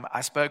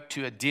I spoke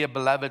to a dear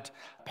beloved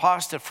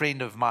pastor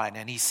friend of mine,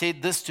 and he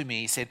said this to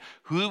me. He said,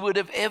 who would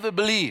have ever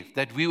believed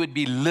that we would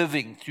be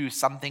living through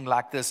something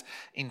like this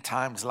in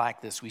times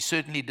like this? We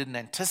certainly didn't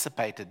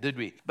anticipate it, did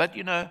we? But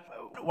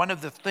one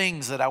of the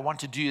things that I want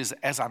to do is,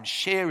 as I'm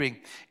sharing,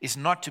 is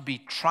not to be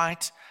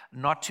trite,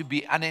 not to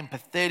be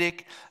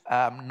unempathetic,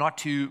 not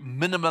to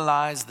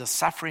minimalize the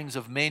sufferings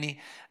of many.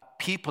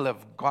 People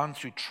have gone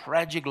through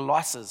tragic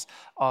losses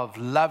of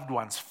loved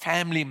ones,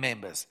 family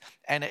members,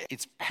 and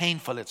it's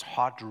painful, it's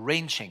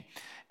heart-wrenching.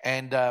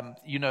 And,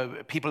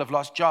 people have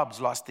lost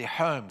jobs, lost their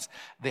homes.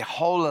 Their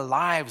whole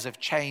lives have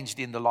changed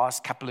in the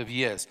last couple of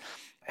years.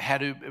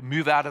 Had to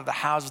move out of the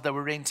houses they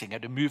were renting,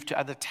 had to move to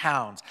other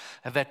towns,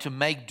 have had to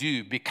make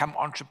do, become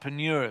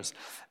entrepreneurs.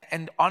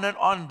 And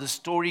on the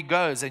story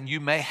goes, and you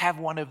may have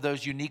one of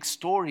those unique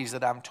stories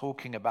that I'm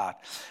talking about.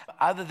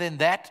 Other than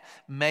that,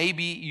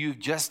 maybe you've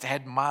just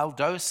had mild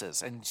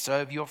doses and so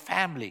have your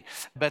family.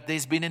 But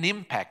there's been an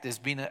impact. There's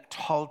been a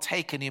toll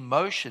taken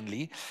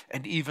emotionally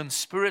and even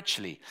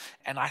spiritually.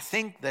 And I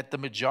think that the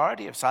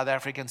majority of South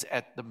Africans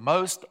at the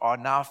most are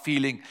now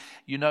feeling,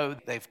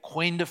 they've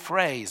coined a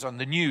phrase on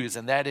the news,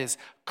 and that is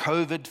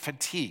COVID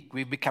fatigue.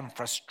 We've become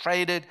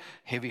frustrated,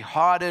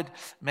 heavy-hearted,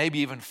 maybe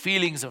even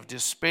feelings of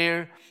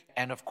despair,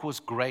 and of course,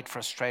 great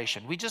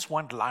frustration. We just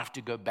want life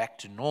to go back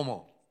to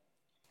normal.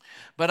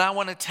 But I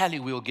want to tell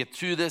you, we'll get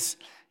through this,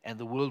 and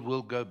the world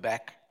will go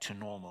back to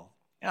normal.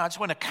 I just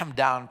want to come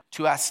down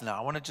to us now.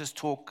 I want to just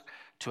talk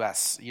to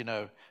us.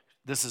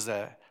 This is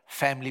a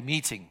family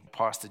meeting.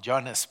 Pastor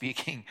John is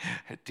speaking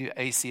to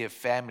ACF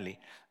family.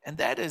 And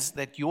that is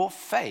that your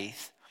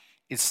faith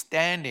is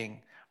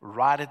standing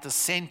right at the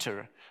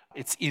center.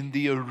 It's in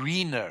the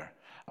arena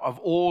of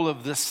all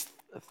of this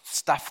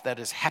stuff that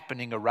is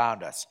happening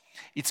around us.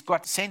 It's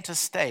got center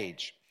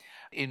stage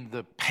in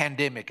the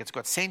pandemic. It's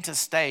got center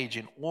stage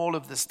in all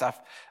of the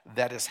stuff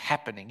that is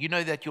happening. You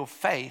know that your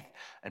faith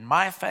and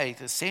my faith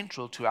is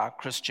central to our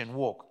Christian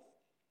walk.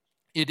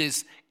 It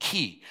is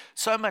key.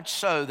 So much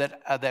so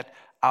that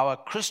our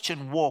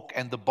Christian walk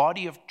and the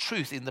body of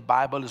truth in the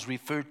Bible is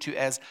referred to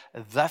as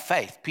the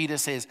faith. Peter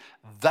says,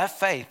 the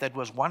faith that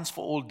was once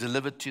for all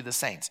delivered to the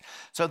saints.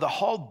 So the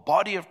whole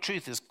body of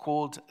truth is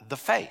called the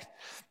faith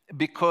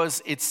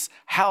because it's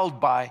held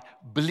by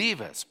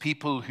believers,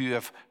 people who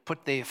have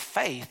put their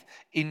faith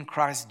in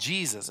Christ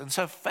Jesus. And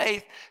so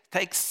faith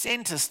takes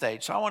center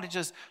stage. So I want to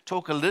just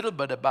talk a little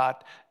bit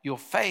about your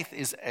faith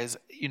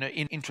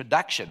in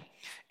introduction.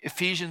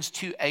 Ephesians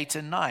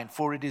 2:8-9,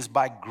 for it is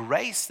by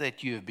grace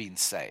that you have been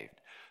saved,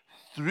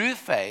 through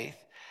faith,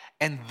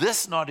 and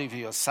this not of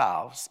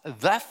yourselves.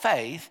 The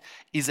faith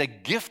is a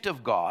gift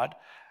of God,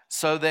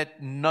 so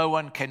that no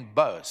one can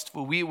boast.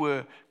 For we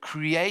were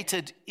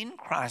created in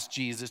Christ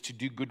Jesus to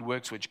do good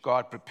works which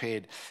God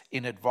prepared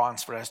in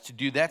advance for us to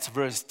do. That's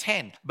verse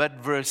 10. But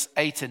verse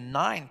 8 and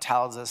 9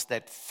 tells us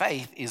that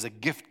faith is a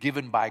gift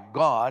given by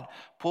God.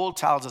 Paul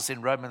tells us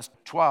in Romans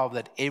 12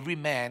 that every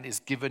man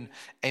is given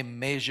a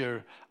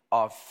measure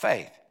of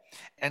faith.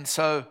 And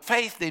so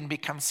faith then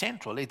becomes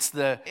central. It's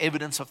the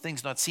evidence of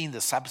things not seen, the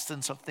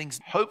substance of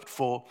things hoped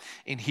for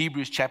in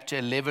Hebrews chapter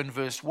 11,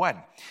 verse 1.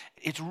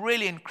 It's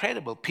really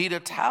incredible. Peter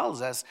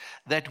tells us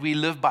that we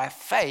live by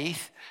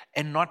faith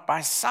and not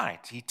by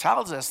sight. He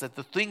tells us that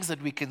the things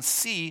that we can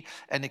see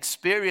and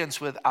experience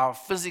with our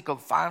physical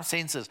five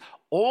senses,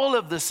 all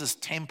of this is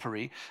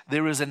temporary.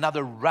 There is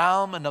another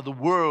realm, another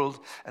world,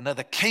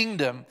 another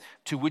kingdom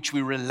to which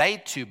we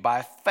relate to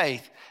by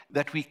faith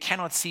that we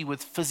cannot see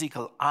with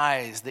physical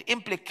eyes. The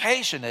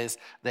implication is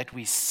that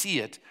we see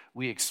it,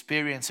 we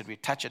experience it, we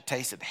touch it,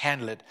 taste it,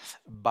 handle it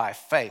by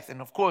faith.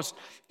 And of course,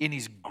 in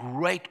his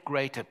great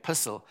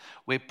epistle,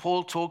 where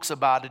Paul talks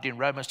about it in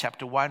Romans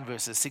chapter 1,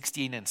 verses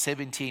 16 and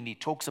 17, he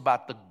talks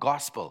about the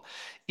gospel.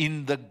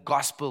 In the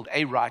gospel,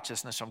 a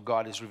righteousness from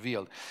God is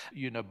revealed,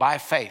 by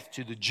faith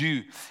to the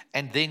Jew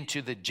and then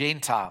to the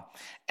Gentile.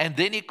 And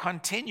then he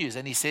continues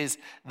and he says,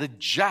 the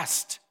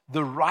just,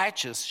 the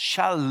righteous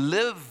shall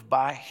live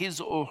by his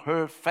or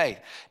her faith.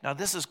 Now,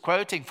 this is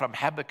quoting from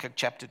Habakkuk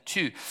chapter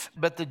 2.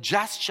 But the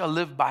just shall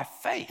live by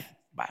faith.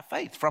 By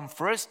faith. From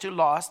first to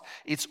last,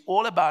 it's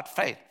all about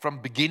faith. From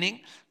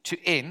beginning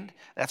to end.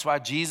 That's why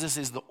Jesus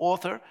is the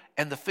author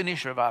and the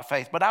finisher of our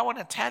faith. But I want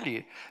to tell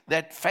you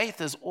that faith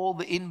is all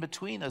the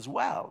in-between as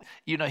well.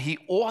 He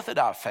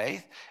authored our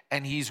faith,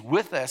 and he's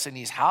with us, and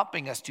he's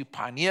helping us to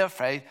pioneer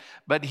faith.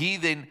 But he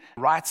then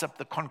writes up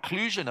the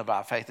conclusion of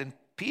our faith. And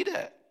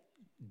Peter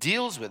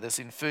deals with this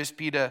in 1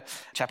 Peter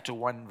chapter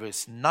 1,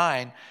 verse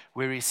 9,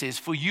 where he says,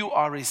 for you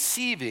are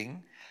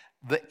receiving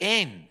the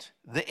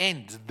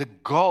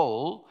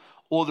goal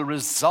or the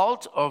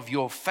result of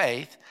your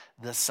faith,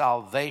 the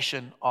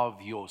salvation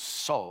of your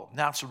soul.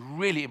 Now, it's a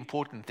really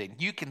important thing.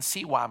 You can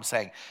see why I'm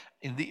saying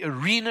in the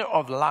arena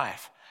of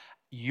life,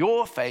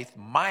 your faith,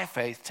 my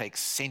faith takes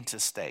center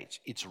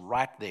stage. It's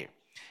right there.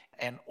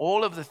 And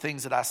all of the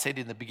things that I said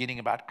in the beginning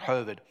about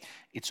COVID,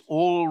 it's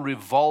all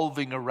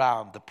revolving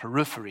around the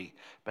periphery,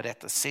 but at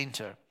the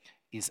center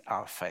is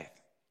our faith.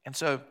 And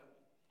so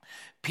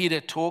Peter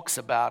talks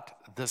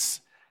about this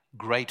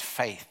great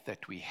faith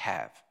that we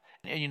have.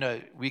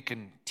 And we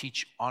can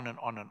teach on and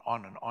on and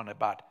on and on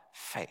about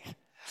faith.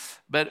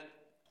 But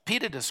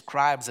Peter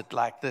describes it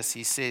like this.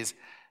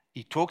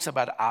 He talks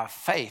about our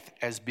faith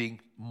as being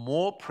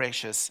more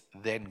precious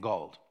than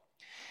gold.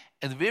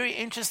 And the very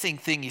interesting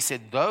thing, he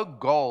said, though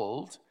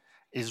gold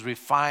is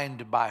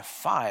refined by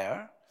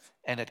fire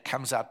and it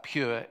comes out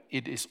pure,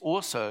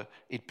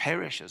 it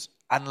perishes,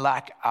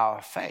 unlike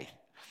our faith.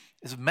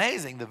 It's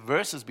amazing, the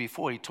verses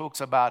before, he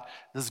talks about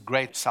this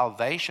great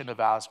salvation of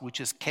ours, which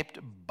is kept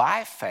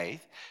by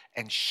faith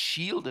and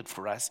shielded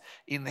for us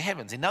in the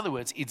heavens. In other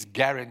words, it's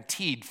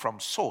guaranteed from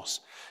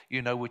source,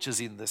 which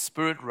is in the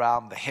spirit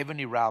realm, the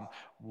heavenly realm,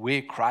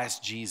 where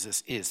Christ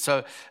Jesus is.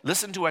 So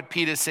listen to what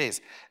Peter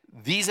says.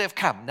 These have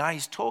come. Now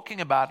he's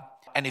talking about,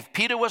 and if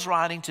Peter was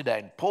writing today,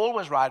 and Paul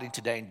was writing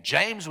today, and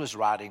James was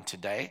writing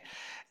today,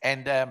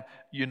 and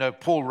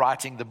Paul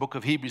writing the book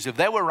of Hebrews, if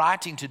they were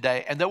writing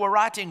today and they were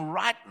writing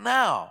right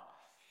now,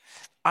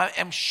 I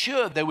am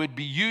sure they would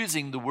be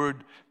using the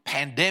word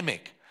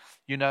pandemic,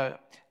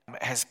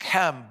 has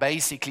come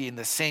basically in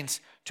the sense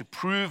to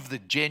prove the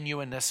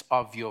genuineness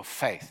of your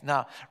faith.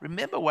 Now,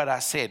 remember what I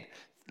said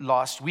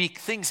last week.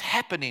 Things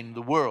happen in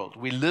the world.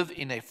 We live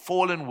in a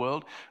fallen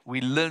world.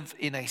 We live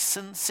in a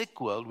sin-sick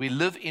world. We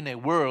live in a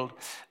world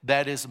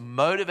that is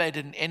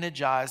motivated and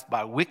energized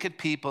by wicked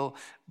people,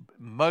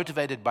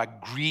 motivated by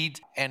greed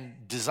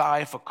and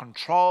desire for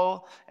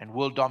control and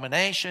world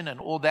domination and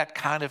all that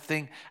kind of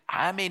thing.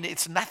 I mean,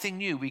 it's nothing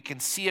new. We can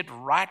see it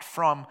right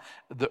from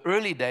the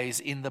early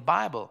days in the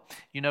Bible,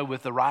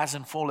 with the rise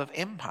and fall of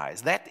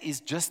empires. That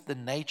is just the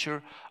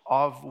nature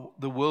of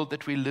the world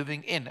that we're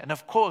living in. And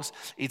of course,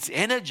 it's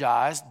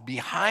energized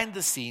behind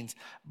the scenes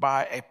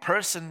by a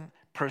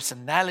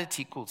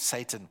personality called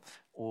Satan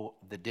or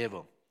the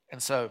devil.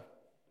 And so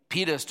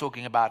Peter is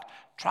talking about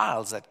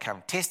trials that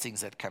come,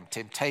 testings that come,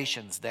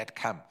 temptations that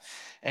come.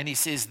 And he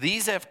says,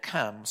 these have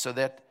come so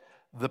that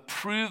the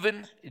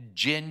proven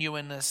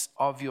genuineness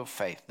of your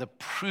faith, the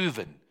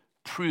proven,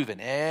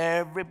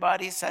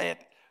 everybody say it,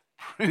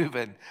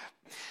 proven,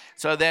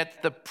 so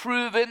that the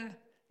proven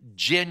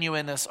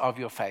genuineness of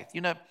your faith.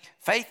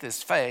 Faith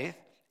is faith,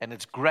 and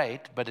it's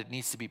great, but it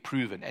needs to be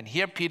proven. And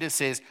here Peter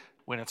says,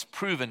 when it's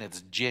proven,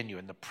 it's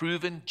genuine. The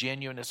proven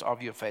genuineness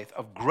of your faith,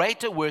 of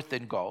greater worth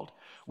than gold,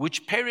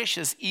 which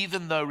perishes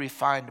even though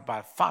refined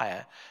by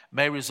fire,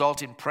 may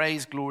result in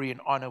praise, glory,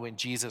 and honor when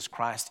Jesus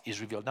Christ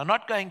is revealed. Now,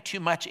 not going too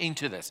much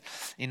into this.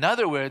 In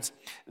other words,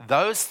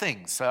 those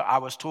things, so I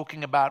was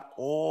talking about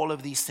all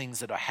of these things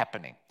that are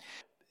happening.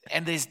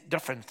 And there's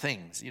different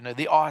things.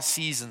 There are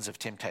seasons of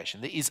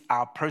temptation. There is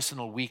our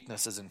personal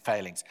weaknesses and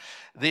failings.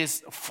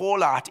 There's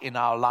fallout in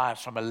our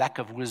lives from a lack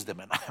of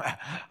wisdom. And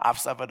I've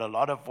suffered a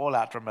lot of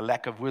fallout from a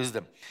lack of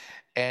wisdom.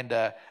 And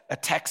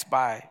attacks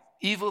by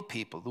evil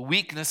people, the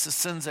weaknesses,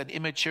 sins, and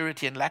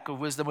immaturity and lack of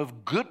wisdom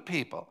of good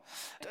people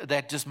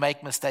that just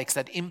make mistakes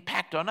that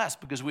impact on us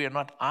because we are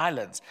not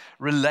islands.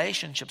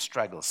 Relationship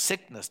struggles,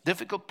 sickness,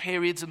 difficult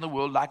periods in the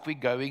world like we're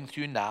going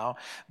through now.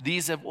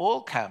 These have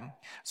all come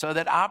so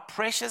that our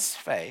precious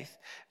faith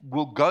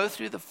will go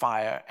through the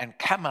fire and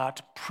come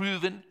out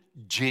proven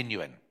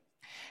genuine.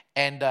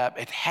 And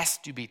it has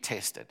to be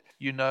tested.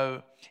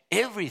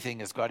 Everything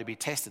has got to be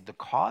tested. The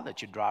car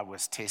that you drive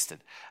was tested.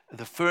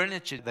 The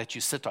furniture that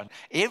you sit on,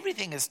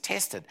 everything is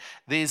tested.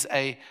 There's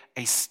a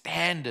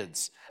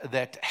standards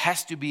that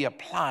has to be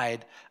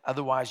applied.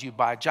 Otherwise, you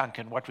buy junk.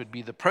 And what would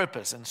be the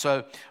purpose? And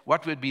so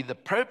what would be the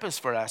purpose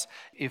for us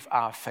if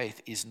our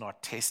faith is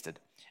not tested?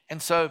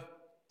 And so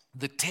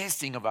the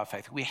testing of our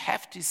faith, we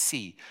have to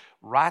see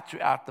right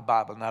throughout the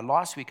Bible. Now,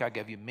 last week I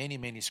gave you many,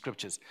 many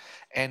scriptures.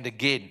 And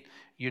again,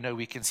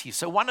 we can see.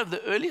 So one of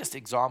the earliest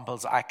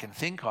examples I can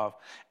think of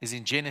is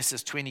in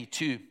Genesis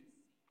 22,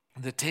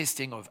 the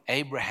testing of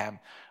Abraham,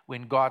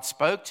 when God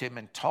spoke to him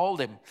and told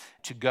him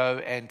to go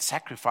and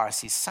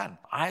sacrifice his son,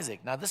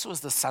 Isaac. Now, this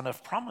was the son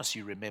of promise,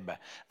 you remember,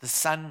 the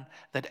son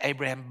that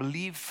Abraham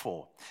believed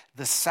for,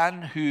 the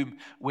son whom,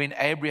 when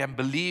Abraham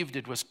believed,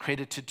 it was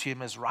credited to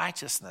him as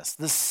righteousness,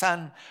 the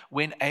son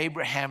when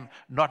Abraham,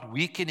 not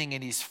weakening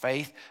in his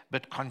faith,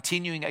 but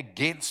continuing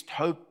against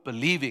hope,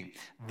 believing,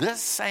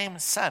 this same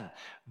son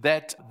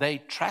that they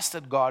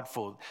trusted God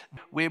for,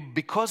 where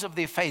because of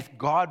their faith,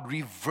 God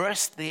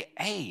reversed their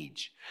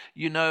age.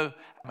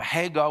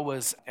 Hagar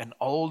was an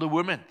older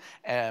woman,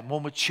 a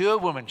more mature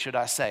woman, should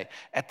I say,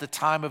 at the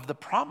time of the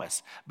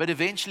promise. But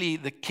eventually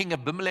the king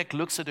Abimelech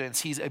looks at her and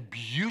sees a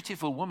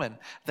beautiful woman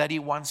that he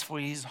wants for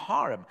his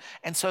harem.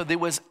 And so there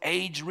was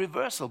age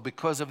reversal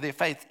because of their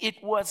faith.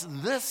 It was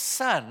this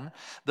son,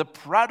 the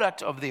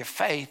product of their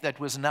faith, that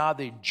was now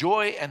their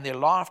joy and their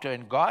laughter.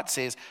 And God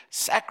says,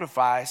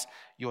 sacrifice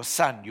your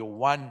son, your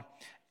one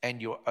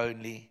and your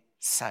only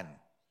son.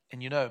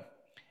 And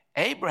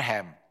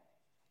Abraham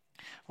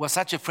was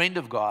such a friend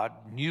of God,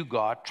 knew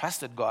God,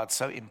 trusted God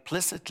so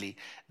implicitly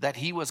that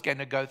he was going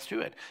to go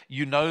through it.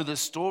 You know the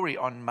story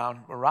on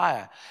Mount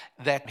Moriah,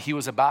 that he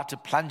was about to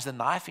plunge the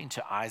knife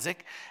into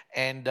Isaac.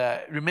 And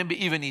remember,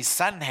 even his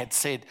son had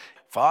said,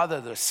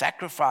 Father, the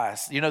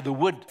sacrifice, the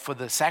wood for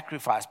the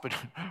sacrifice, but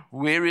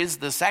where is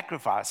the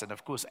sacrifice? And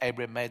of course,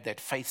 Abraham made that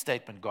faith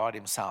statement, God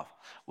himself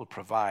will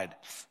provide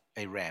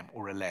a ram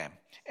or a lamb.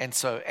 And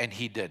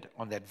he did.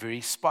 On that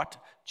very spot,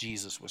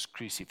 Jesus was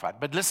crucified.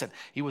 But listen,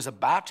 he was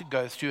about to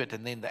go through it,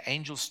 and then the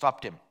angel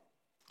stopped him.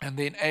 And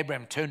then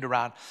Abraham turned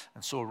around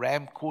and saw a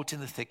ram caught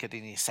in the thicket,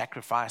 and he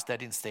sacrificed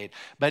that instead.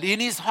 But in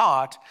his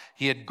heart,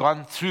 he had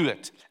gone through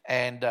it,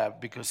 and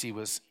because he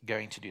was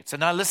going to do it. So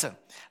now listen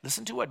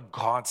to what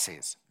God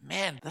says.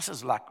 Man, this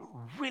is like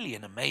really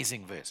an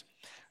amazing verse.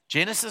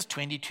 Genesis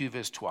 22,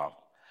 verse 12.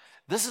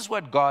 This is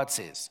what God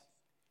says.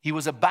 He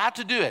was about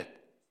to do it.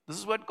 This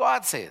is what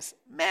God says.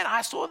 Man,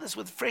 I saw this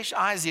with fresh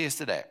eyes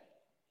yesterday.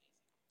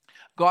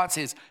 God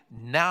says,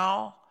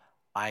 now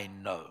I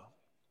know.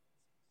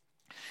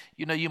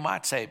 You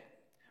might say,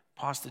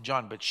 Pastor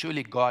John, but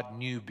surely God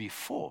knew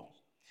before.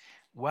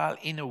 Well,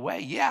 in a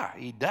way, yeah,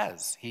 he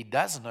does. He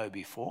does know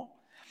before.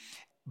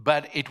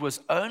 But it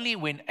was only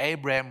when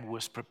Abraham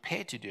was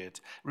prepared to do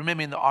it.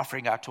 Remember in the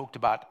offering, I talked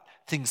about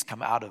things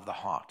come out of the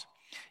heart.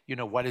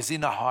 What is in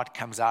the heart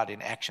comes out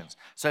in actions.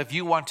 So if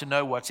you want to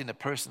know what's in a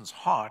person's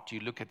heart, you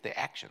look at their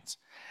actions.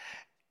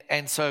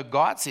 And so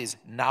God says,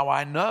 now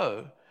I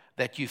know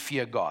that you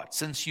fear God,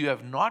 since you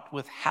have not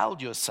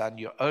withheld your son,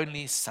 your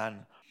only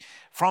son,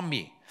 from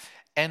me.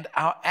 And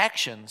our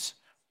actions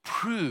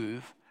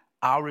prove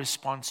our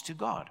response to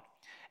God.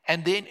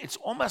 And then it's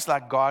almost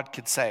like God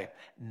could say,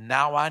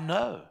 now I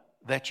know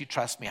that you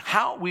trust me.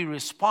 How we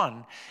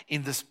respond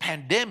in this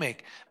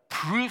pandemic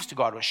proves to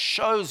God or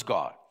shows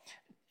God.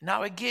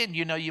 Now again,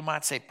 you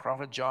might say,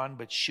 Prophet John,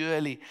 but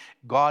surely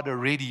God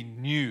already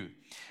knew.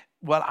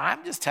 Well,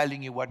 I'm just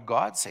telling you what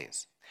God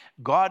says.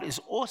 God is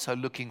also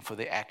looking for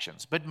the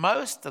actions. But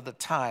most of the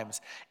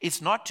times,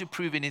 it's not to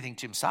prove anything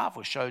to himself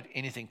or show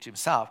anything to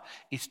himself.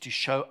 It's to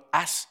show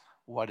us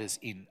what is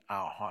in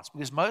our hearts.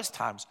 Because most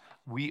times,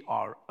 we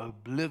are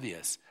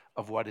oblivious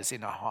of what is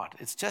in our heart.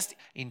 It's just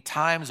in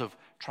times of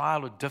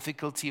trial or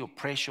difficulty or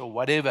pressure or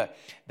whatever,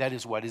 that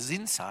is what is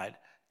inside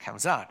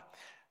comes out.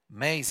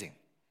 Amazing.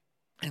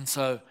 And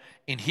so,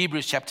 in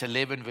Hebrews chapter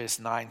 11, verse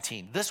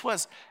 19, this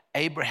was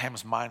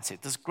Abraham's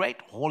mindset, this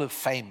great Hall of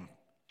Fame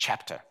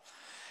chapter.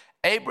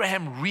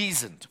 Abraham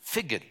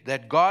figured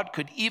that God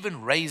could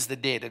even raise the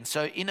dead. And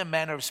so in a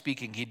manner of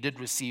speaking, he did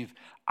receive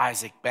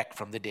Isaac back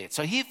from the dead.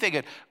 So he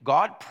figured,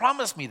 God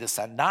promised me the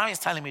son. Now he's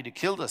telling me to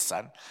kill the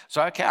son.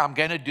 So, okay, I'm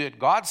going to do it.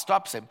 God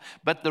stops him.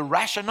 But the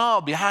rationale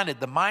behind it,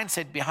 the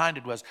mindset behind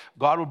it was,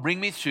 God will bring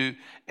me through,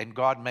 and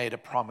God made a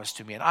promise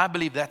to me. And I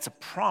believe that's a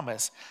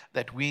promise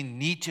that we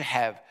need to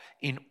have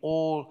in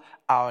all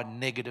our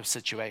negative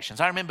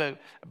situations. I remember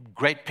a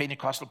great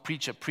Pentecostal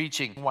preacher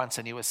preaching once,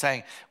 and he was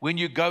saying, when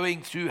you're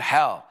going through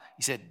hell,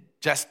 he said,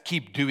 just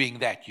keep doing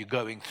that. You're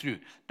going through.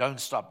 Don't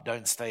stop.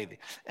 Don't stay there.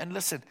 And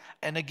listen,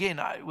 and again,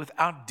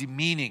 without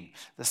demeaning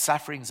the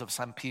sufferings of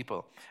some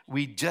people,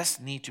 we just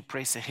need to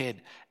press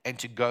ahead and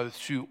to go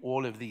through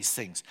all of these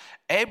things.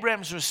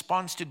 Abraham's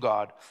response to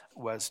God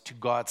was to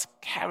God's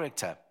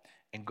character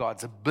and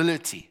God's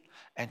ability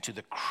and to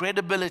the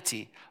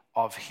credibility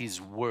of his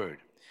word.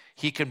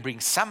 He can bring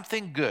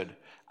something good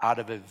out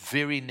of a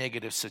very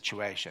negative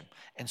situation.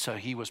 And so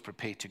he was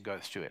prepared to go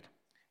through it.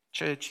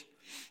 Church,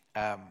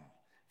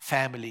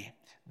 family,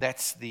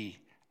 that's the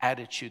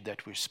attitude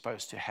that we're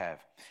supposed to have.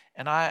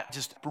 And I'm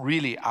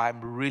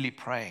really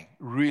praying,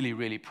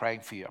 really praying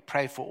for you. I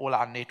pray for all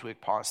our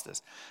network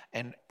pastors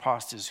and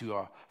pastors who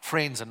are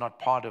friends and not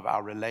part of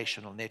our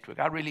relational network.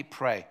 I really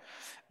pray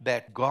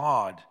that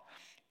God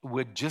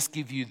would just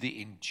give you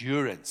the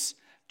endurance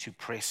to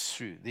press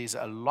through. There's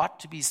a lot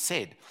to be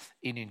said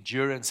in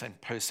endurance and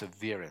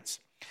perseverance.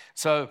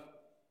 So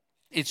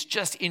it's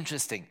just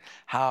interesting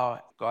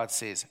how God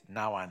says,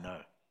 now I know.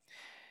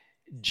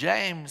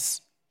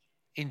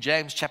 In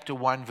James chapter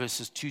 1,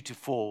 verses 2 to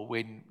 4,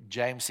 when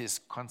James says,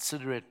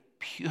 consider it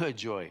pure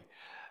joy,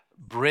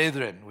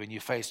 brethren, when you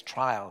face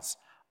trials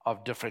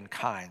of different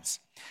kinds.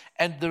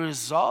 And the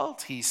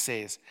result, he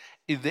says,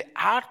 is the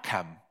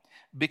outcome,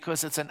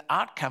 because it's an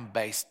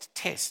outcome-based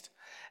test,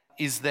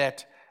 is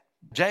that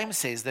James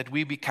says that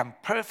we become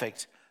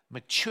perfect,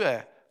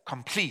 mature,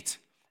 complete,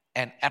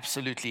 and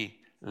absolutely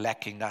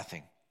lacking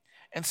nothing.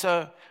 And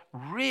so,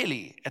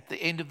 really, at the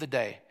end of the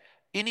day,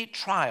 any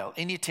trial,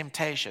 any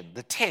temptation,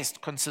 the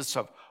test consists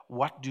of,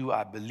 what do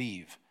I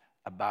believe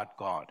about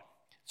God?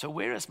 So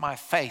where is my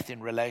faith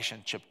in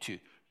relationship to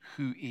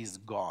who is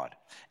God?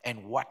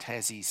 And what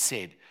has he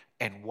said?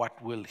 And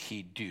what will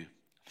he do?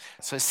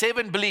 So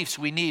 7 beliefs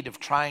we need of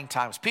trying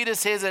times. Peter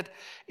says it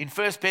in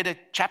 1 Peter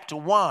chapter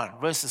 1,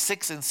 verses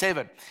 6 and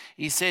 7.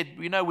 He said,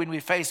 when we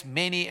face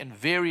many and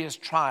various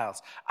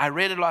trials. I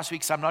read it last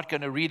week, so I'm not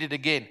going to read it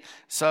again.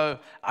 So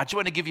I just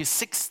want to give you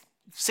six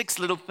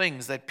little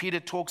things that Peter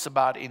talks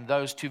about in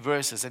those 2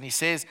 verses. And he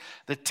says,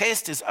 the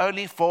test is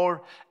only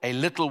for a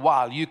little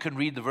while. You can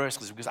read the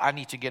verses because I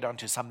need to get on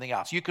to something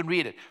else. You can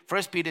read it.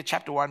 1 Peter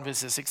chapter 1,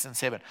 verses 6 and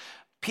 7.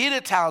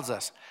 Peter tells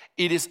us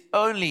it is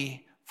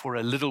only for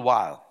a little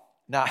while.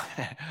 Now,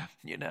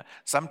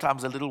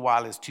 sometimes a little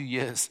while is 2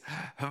 years.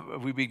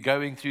 We've been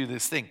going through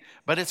this thing,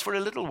 but it's for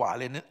a little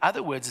while. In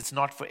other words, it's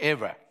not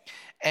forever.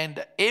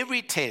 And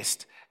every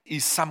test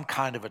is some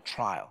kind of a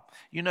trial.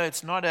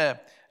 It's not a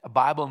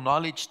Bible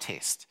knowledge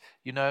test.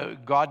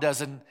 God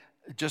doesn't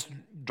just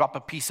drop a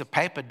piece of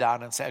paper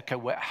down and say, okay,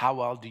 how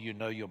well do you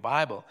know your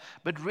Bible?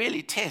 But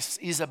really, tests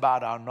is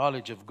about our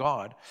knowledge of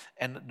God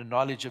and the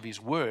knowledge of His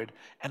Word,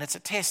 and it's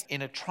a test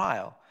in a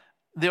trial.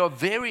 There are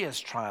various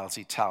trials,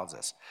 he tells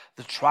us.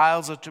 The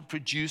trials are to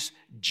produce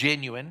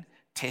genuine,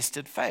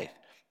 tested faith.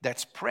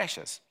 That's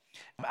precious.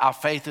 Our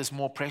faith is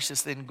more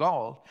precious than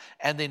gold.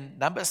 And then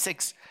number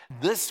 6,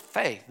 this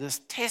faith,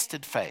 this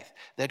tested faith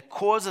that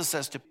causes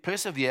us to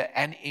persevere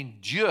and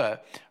endure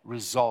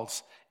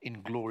results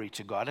in glory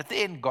to God. At the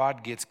end,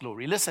 God gets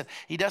glory. Listen,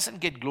 He doesn't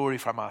get glory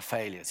from our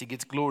failures. He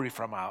gets glory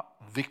from our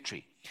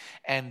victory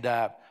and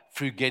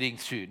through getting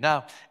through.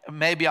 Now,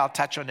 maybe I'll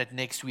touch on it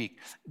next week.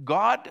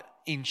 God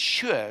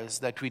ensures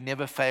that we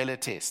never fail a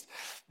test.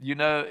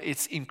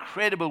 It's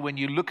incredible when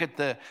you look at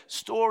the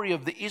story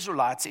of the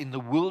Israelites in the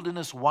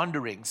wilderness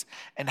wanderings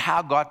and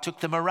how God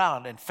took them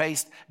around and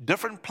faced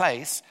different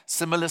place,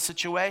 similar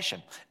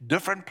situation,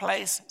 different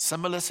place,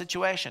 similar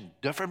situation,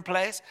 different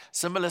place,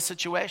 similar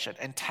situation,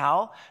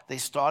 until they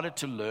started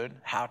to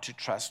learn how to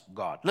trust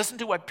God. Listen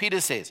to what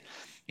Peter says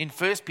in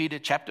 1 Peter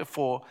chapter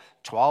 4,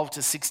 12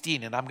 to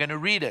 16, and I'm going to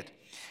read it.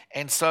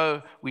 And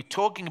so we're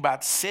talking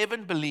about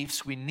 7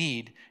 beliefs we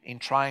need in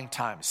trying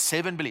times.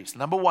 7 beliefs.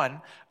 Number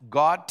 1,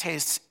 God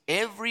tests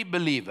every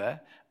believer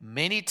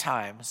many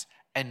times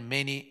and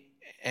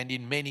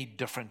in many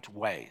different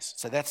ways.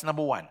 So that's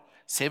number 1.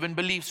 7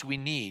 beliefs we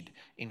need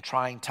in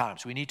trying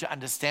times. We need to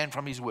understand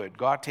from His Word.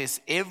 God tests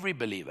every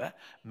believer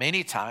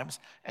many times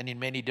and in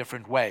many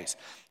different ways.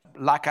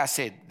 Like I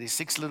said, there's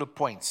 6 little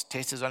points.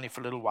 Test is only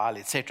for a little while,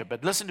 etc.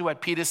 But listen to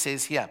what Peter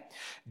says here.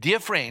 Dear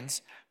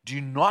friends, do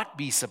not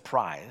be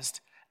surprised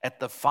at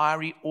the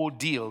fiery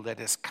ordeal that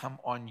has come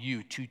on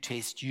you to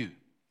test you.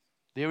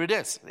 There it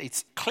is.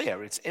 It's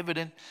clear. It's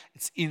evident.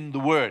 It's in the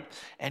Word.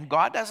 And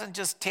God doesn't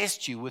just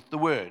test you with the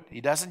Word.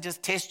 He doesn't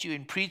just test you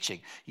in preaching.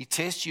 He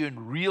tests you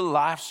in real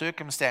life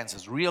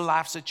circumstances, real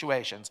life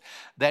situations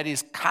that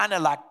is kind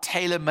of like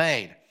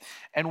tailor-made.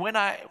 And when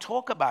I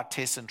talk about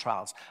tests and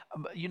trials,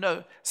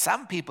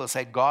 some people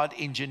say God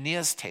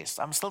engineers tests.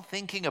 I'm still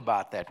thinking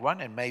about that one,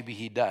 and maybe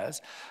He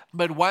does.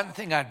 But one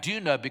thing I do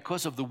know,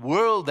 because of the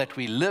world that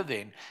we live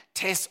in,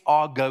 tests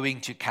are going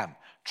to come.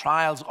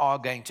 Trials are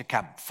going to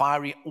come.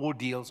 Fiery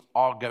ordeals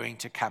are going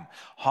to come.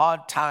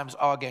 Hard times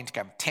are going to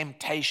come.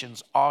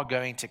 Temptations are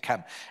going to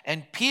come.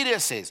 And Peter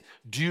says,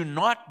 do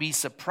not be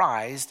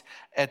surprised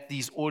at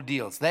these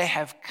ordeals. They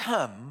have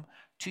come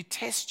to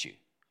test you.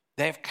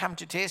 They've come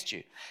to test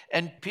you.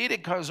 And Peter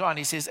goes on,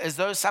 he says, as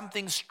though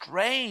something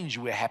strange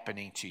were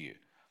happening to you.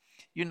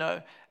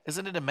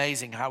 Isn't it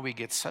amazing how we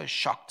get so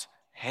shocked?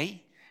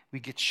 Hey, we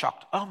get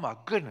shocked. Oh my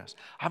goodness,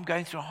 I'm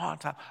going through a hard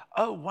time.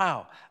 Oh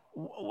wow.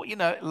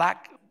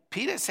 Like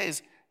Peter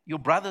says, your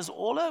brothers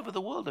all over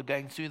the world are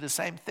going through the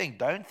same thing.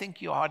 Don't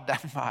think you are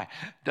done by.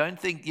 Don't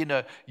think,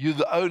 you're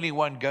the only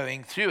one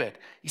going through it.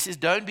 He says,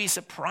 don't be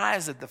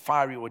surprised at the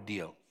fiery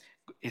ordeal.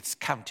 It's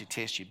come to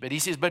test you. But he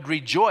says, but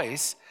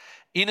rejoice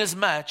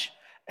inasmuch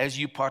as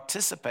you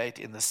participate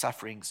in the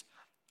sufferings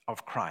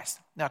of Christ.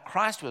 Now,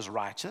 Christ was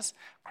righteous.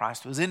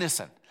 Christ was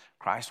innocent.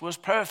 Christ was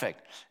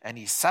perfect, and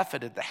He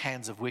suffered at the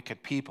hands of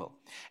wicked people.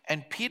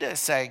 And Peter is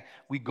saying,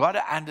 we got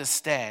to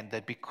understand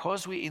that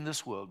because we're in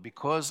this world,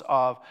 because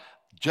of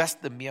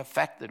just the mere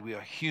fact that we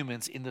are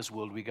humans in this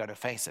world, we're going to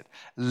face it,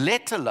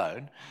 let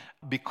alone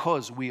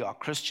because we are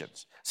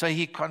Christians. So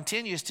he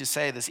continues to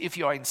say this, if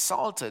you are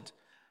insulted,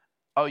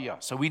 oh yeah,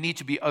 so we need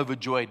to be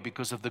overjoyed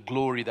because of the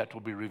glory that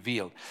will be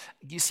revealed.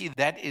 You see,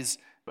 that is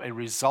a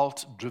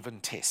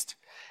result-driven test.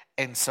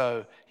 And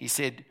so he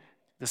said,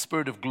 the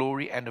Spirit of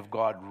glory and of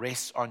God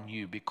rests on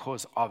you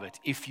because of it,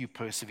 if you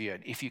persevere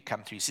and if you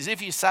come through. He says,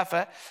 if you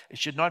suffer, it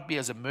should not be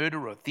as a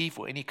murderer or thief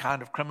or any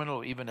kind of criminal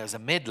or even as a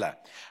meddler.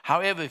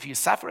 However, if you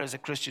suffer as a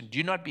Christian,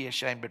 do not be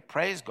ashamed, but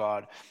praise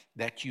God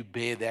that you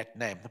bear that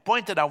name. The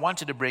point that I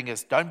wanted to bring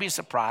is, don't be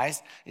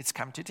surprised, it's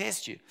come to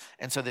test you.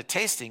 And so the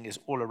testing is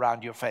all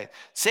around your faith.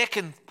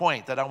 Second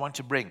point that I want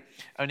to bring,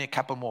 only a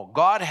couple more.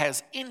 God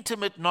has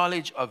intimate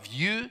knowledge of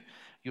you,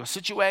 your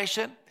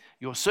situation,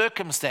 your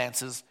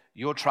circumstances,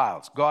 your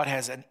trials. God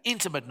has an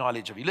intimate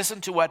knowledge of you. Listen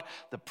to what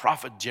the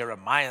prophet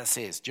Jeremiah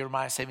says.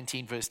 Jeremiah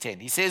 17 verse 10.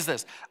 He says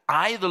this,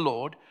 I, the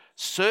Lord,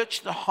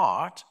 search the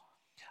heart,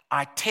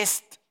 I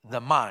test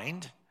the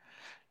mind,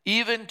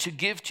 even to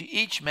give to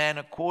each man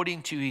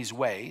according to his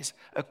ways,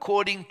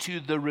 according to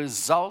the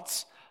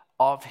results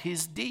of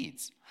his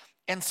deeds.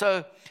 And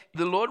so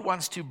the Lord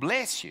wants to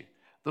bless you.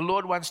 The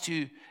Lord wants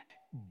to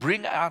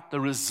bring out the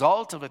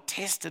result of a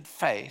tested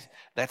faith.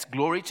 That's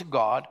glory to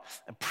God,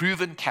 a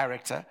proven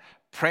character,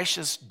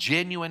 precious,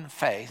 genuine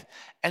faith.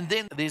 And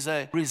then there's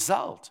a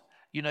result,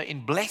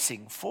 in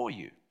blessing for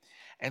you.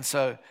 And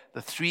so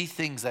the 3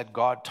 things that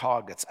God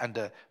targets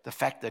under the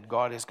fact that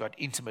God has got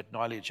intimate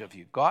knowledge of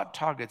you. God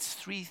targets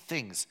 3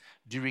 things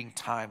during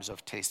times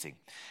of testing.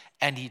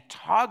 and he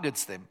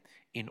targets them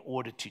in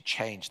order to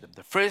change them.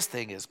 The first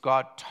thing is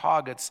God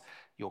targets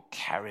your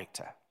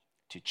character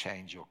to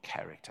change your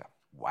character.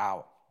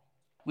 Wow.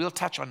 We'll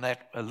touch on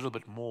that a little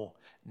bit more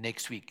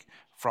next week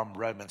from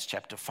Romans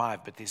chapter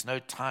 5, but there's no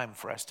time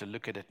for us to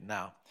look at it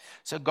now.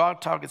 So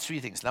God targets three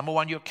things. Number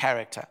one, your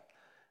character.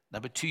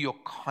 Number two, your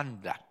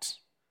conduct.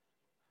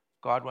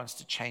 God wants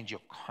to change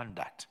your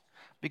conduct.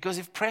 Because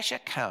if pressure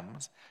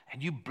comes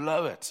and you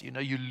blow it,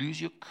 you lose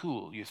your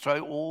cool, you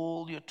throw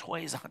all your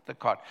toys out the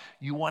cart,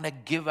 you want to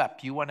give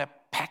up, you want to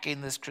pack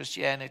in this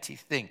Christianity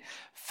thing,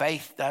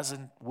 faith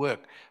doesn't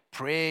work,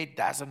 prayer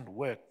doesn't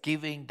work,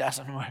 giving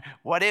doesn't work,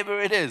 whatever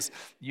it is,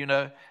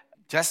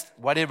 just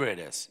whatever it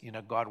is,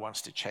 God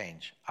wants to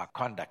change our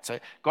conduct. So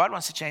God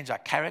wants to change our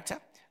character.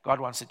 God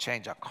wants to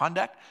change our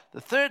conduct. The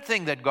third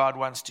thing that God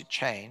wants to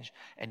change,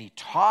 and he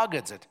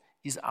targets it,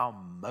 is our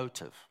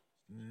motive.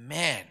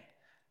 Man,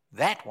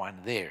 that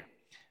one there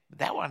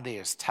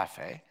is tough,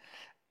 eh?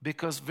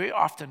 Because very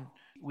often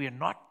we are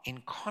not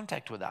in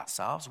contact with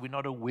ourselves, we're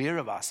not aware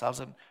of ourselves,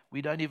 and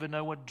we don't even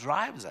know what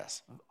drives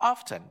us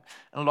often.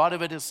 And a lot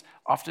of it is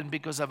often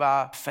because of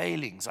our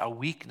failings, our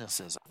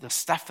weaknesses, the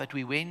stuff that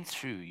we went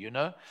through,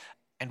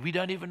 and we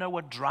don't even know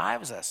what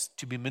drives us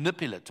to be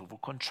manipulative or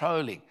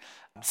controlling,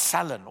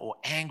 sullen or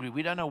angry.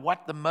 We don't know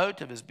what the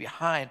motive is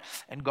behind,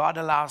 and God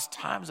allows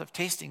times of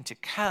testing to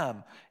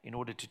come in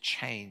order to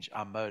change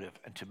our motive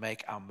and to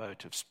make our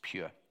motives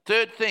pure.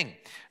 Third thing,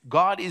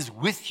 God is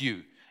with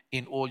you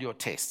in all your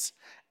tests.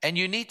 And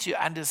you need to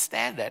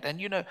understand that.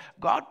 And,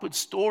 God put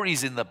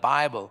stories in the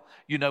Bible,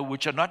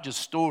 which are not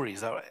just stories,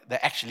 they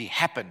actually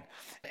happen.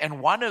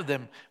 And one of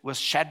them was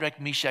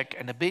Shadrach, Meshach,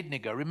 and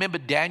Abednego. Remember,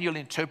 Daniel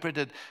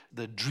interpreted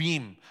the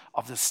dream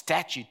of the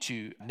statue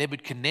to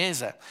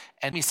Nebuchadnezzar.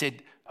 And he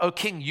said, "O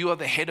king, you are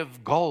the head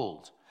of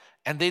gold."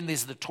 And then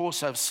there's the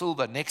torso of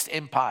silver, next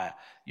empire.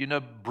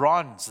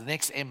 Bronze, the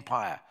next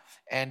empire.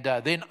 And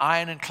then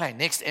iron and clay,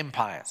 next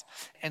empires.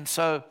 And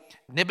so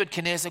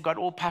Nebuchadnezzar got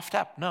all puffed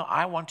up. No,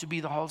 I want to be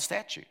the whole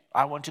statue.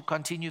 I want to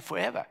continue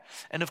forever.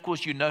 And of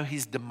course,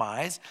 his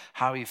demise,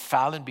 how he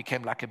fell and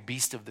became like a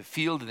beast of the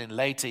field. And then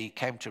later he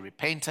came to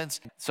repentance.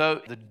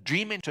 So the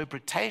dream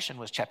interpretation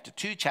was chapter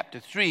 2, chapter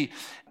 3.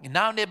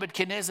 Now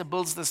Nebuchadnezzar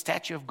builds the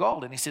statue of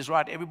gold. And he says,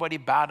 right, everybody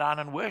bow down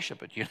and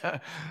worship it,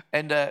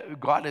 And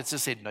God has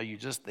just said, no, you're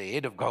just the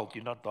head of gold.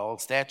 You're not the whole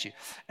statue.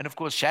 And of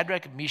course,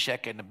 Shadrach,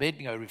 Meshach, and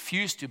Abednego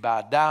refused to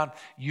bow down.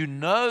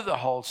 The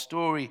whole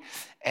story.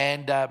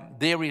 And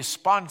their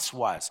response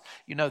was,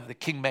 the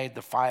king made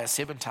the fire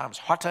 7 times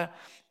hotter.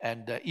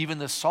 And even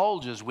the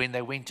soldiers, when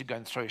they went to go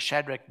and throw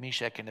Shadrach,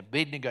 Meshach, and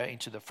Abednego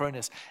into the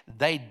furnace,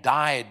 they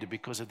died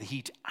because of the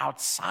heat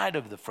outside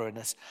of the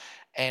furnace.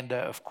 And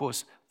of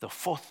course, the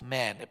fourth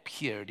man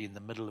appeared in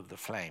the middle of the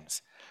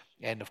flames.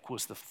 And of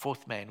course, the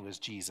fourth man was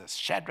Jesus.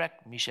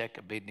 Shadrach, Meshach,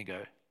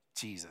 Abednego,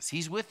 Jesus.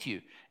 He's with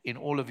you in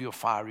all of your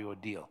fiery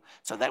ordeal.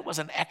 So that was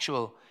an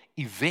actual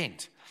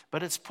event,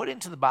 but it's put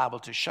into the Bible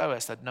to show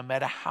us that no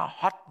matter how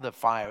hot the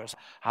fire is,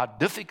 how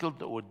difficult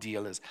the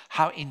ordeal is,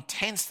 how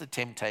intense the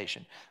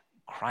temptation,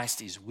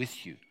 Christ is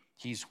with you.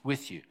 He's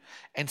with you.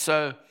 And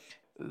so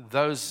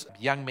those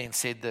young men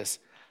said this.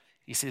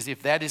 He says,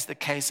 if that is the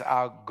case,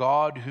 our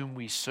God whom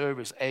we serve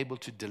is able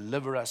to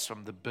deliver us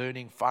from the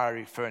burning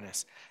fiery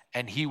furnace,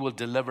 and he will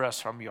deliver us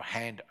from your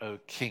hand, O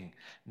king.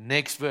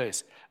 Next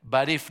verse.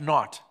 But if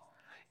not,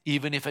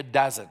 even if it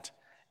doesn't,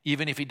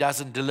 even if he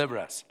doesn't deliver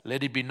us,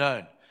 let it be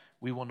known,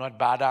 we will not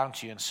bow down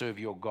to you and serve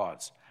your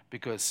gods,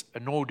 because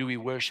nor do we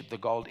worship the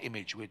gold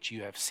image which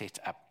you have set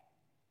up.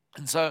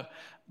 And so,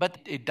 but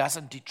it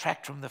doesn't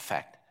detract from the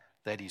fact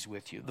that he's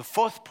with you. The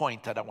fourth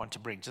point that I want to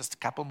bring, just a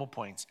couple more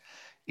points,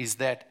 is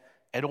that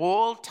at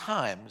all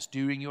times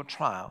during your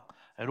trial,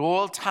 at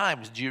all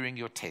times during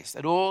your test,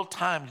 at all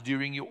times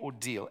during your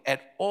ordeal,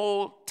 at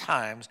all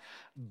times,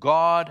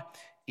 God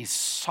is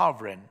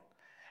sovereign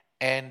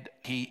and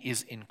he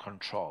is in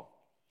control.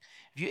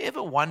 Have you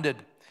ever wondered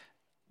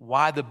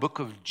why the book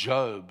of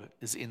Job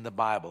is in the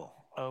Bible?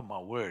 Oh, my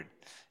word.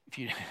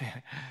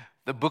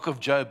 The book of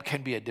Job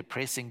can be a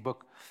depressing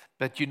book,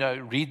 but,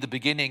 read the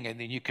beginning and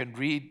then you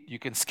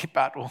can skip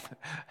out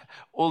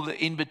all the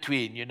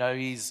in-between.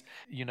 He's,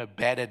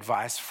 bad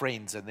advice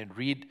friends, and then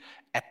read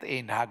at the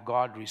end how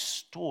God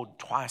restored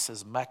twice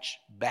as much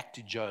back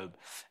to Job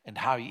and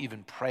how he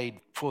even prayed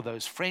for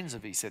those friends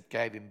of his that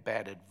gave him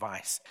bad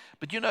advice.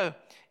 But,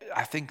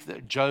 I think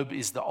that Job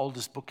is the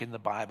oldest book in the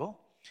Bible.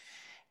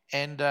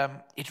 And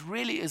it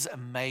really is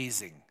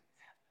amazing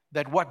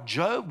that what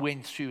Job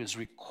went through is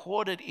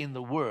recorded in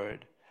the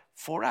Word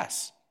for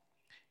us.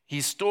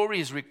 His story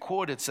is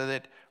recorded so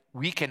that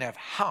we can have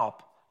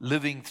help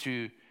living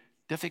through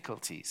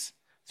difficulties,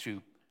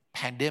 through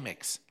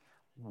pandemics,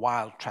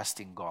 while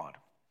trusting God.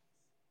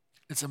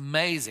 It's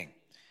amazing.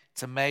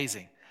 It's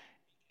amazing.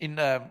 In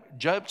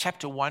Job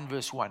chapter 1,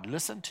 verse 1,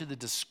 listen to the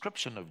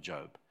description of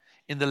Job.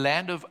 In the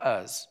land of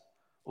Uz,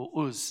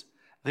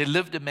 there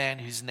lived a man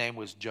whose name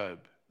was Job.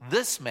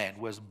 This man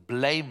was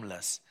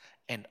blameless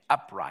and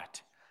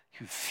upright,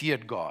 who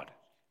feared God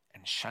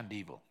and shunned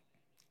evil.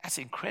 That's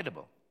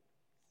incredible.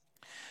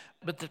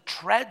 But the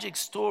tragic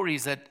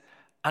stories that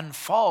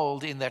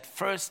unfold in that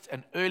first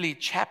and early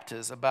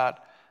chapters about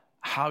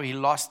how he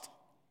lost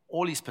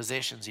all his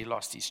possessions, he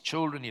lost his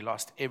children, he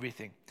lost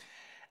everything.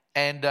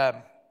 And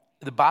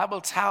the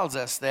Bible tells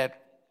us that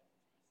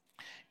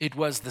it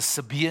was the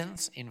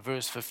Sabaeans in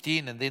verse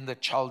 15, and then the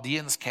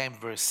Chaldeans came,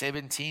 verse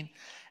 17,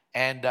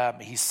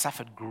 and he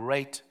suffered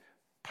great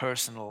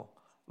personal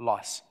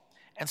loss.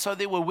 And so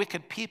there were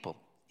wicked people,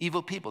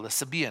 evil people, the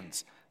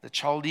Sabaeans, the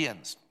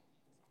Chaldeans,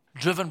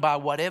 driven by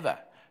whatever,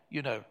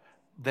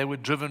 they were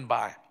driven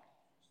by.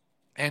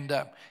 And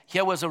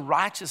here was a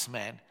righteous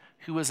man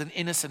who was an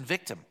innocent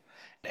victim.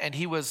 And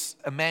he was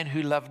a man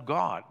who loved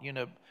God.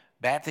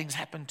 Bad things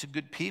happen to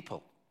good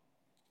people.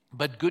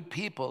 But good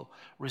people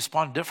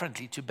respond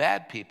differently to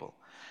bad people.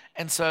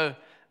 And so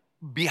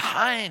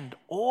behind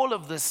all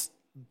of this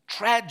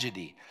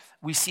tragedy,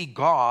 we see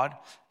God,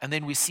 and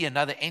then we see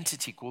another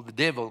entity called the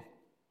devil.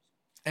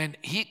 And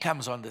he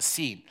comes on the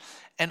scene.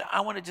 And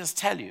I want to just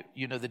tell you,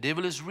 the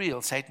devil is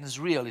real. Satan is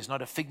real. He's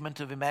not a figment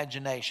of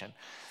imagination.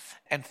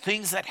 And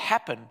things that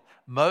happen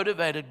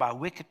motivated by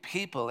wicked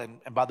people and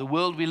by the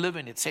world we live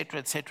in, etc.,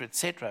 etc.,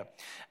 etc.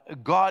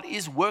 God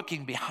is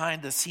working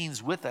behind the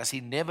scenes with us.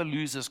 He never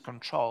loses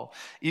control.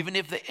 Even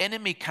if the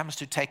enemy comes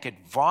to take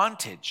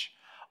advantage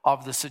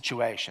of the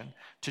situation,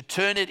 to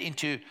turn it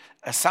into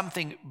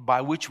something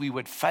by which we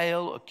would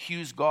fail,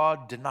 accuse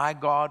God, deny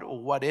God, or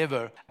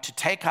whatever, to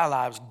take our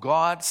lives,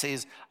 God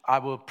says, I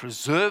will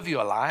preserve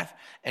your life,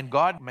 and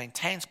God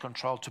maintains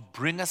control to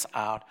bring us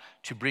out,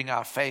 to bring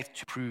our faith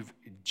to prove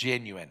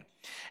genuine.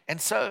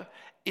 And so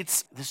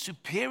it's the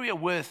superior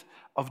worth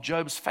of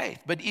Job's faith,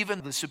 but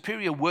even the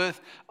superior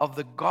worth of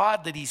the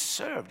God that he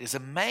served is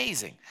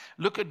amazing.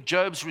 Look at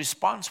Job's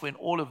response when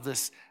all of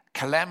this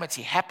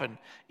calamity happened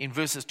in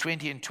verses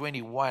 20 and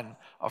 21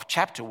 of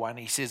chapter 1.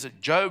 He says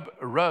that Job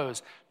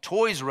arose,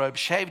 tore his robe,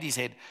 shaved his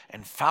head,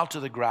 and fell to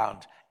the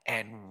ground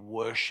and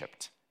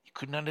worshipped. He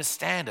couldn't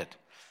understand it.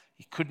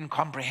 He couldn't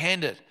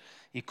comprehend it.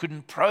 He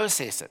couldn't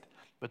process it.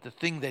 But the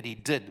thing that he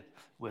did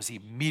was he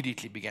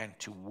immediately began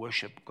to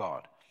worship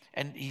God.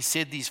 And he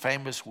said these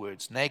famous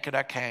words, naked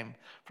I came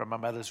from my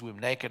mother's womb,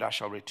 naked I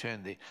shall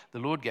return there. The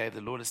Lord gave,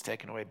 the Lord has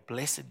taken away.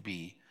 Blessed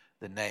be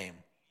the name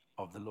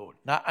of the Lord.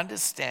 Now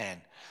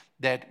understand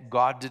that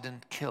God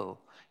didn't kill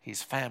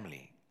his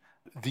family.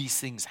 These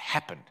things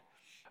happened.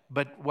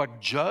 But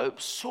what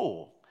Job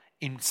saw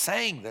in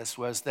saying this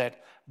was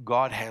that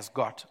God has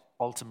got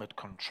ultimate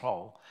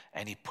control,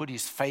 and he put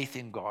his faith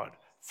in God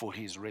for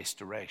his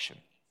restoration.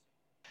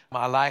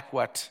 I like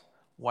what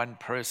one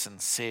person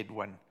said,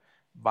 one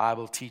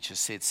Bible teacher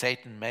said,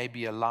 Satan may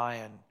be a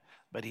lion,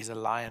 but he's a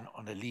lion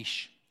on a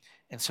leash.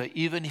 And so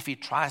even if he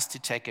tries to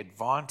take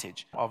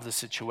advantage of the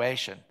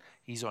situation,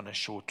 he's on a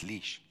short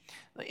leash.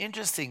 The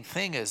interesting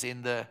thing is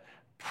in the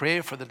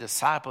prayer for the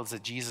disciples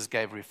that Jesus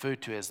gave,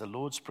 referred to as the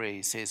Lord's Prayer,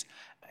 he says,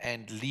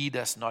 and lead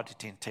us not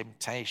into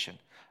temptation,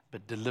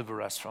 but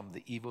deliver us from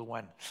the evil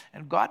one.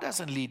 And God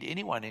doesn't lead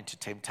anyone into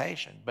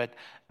temptation, but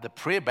the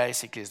prayer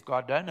basically is,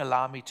 God, don't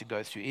allow me to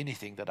go through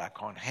anything that I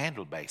can't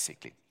handle,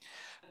 basically.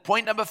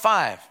 Point number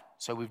 5.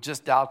 So we've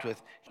just dealt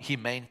with, he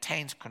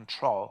maintains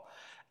control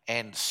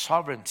and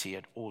sovereignty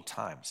at all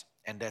times.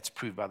 And that's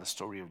proved by the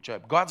story of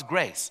Job. God's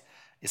grace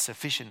is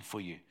sufficient for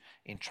you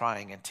in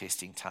trying and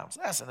testing times.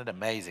 Isn't it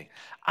amazing?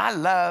 I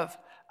love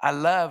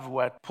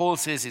what Paul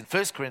says in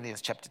 1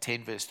 Corinthians chapter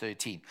 10, verse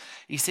 13.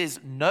 He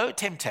says, no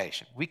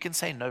temptation, we can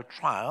say no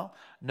trial,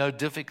 no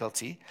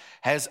difficulty,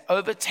 has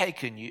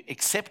overtaken you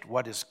except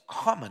what is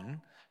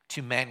common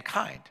to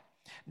mankind.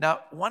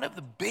 Now, one of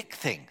the big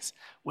things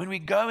when we're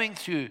going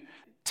through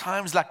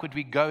times like what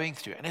we're going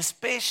through, and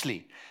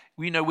especially,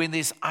 when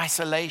there's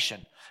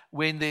isolation,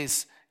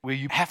 where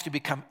you have to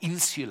become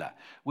insular,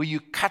 where you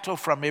cut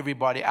off from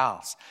everybody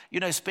else.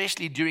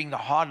 Especially during the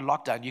hard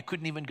lockdown, you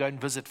couldn't even go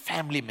and visit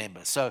family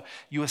members. So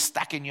you were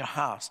stuck in your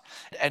house.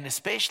 And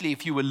especially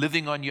if you were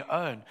living on your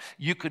own,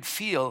 you could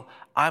feel,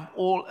 I'm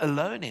all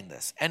alone in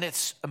this. And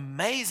it's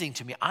amazing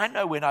to me. I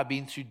know when I've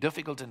been through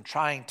difficult and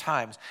trying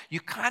times, you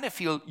kind of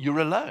feel you're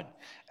alone.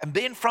 And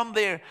then from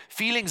their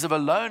feelings of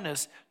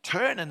aloneness,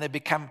 turn and they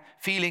become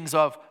feelings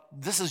of,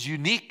 this is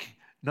unique.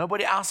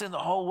 Nobody else in the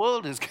whole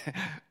world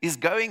is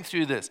going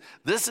through this.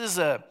 This is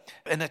an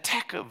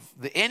attack of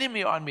the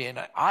enemy on me.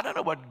 And I don't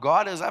know what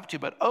God is up to,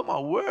 but oh my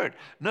word,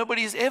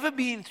 nobody's ever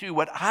been through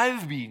what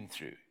I've been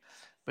through.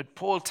 But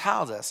Paul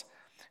tells us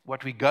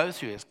what we go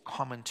through is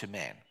common to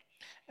man.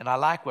 And I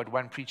like what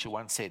one preacher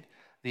once said,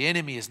 the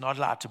enemy is not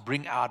allowed to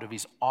bring out of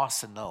his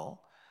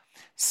arsenal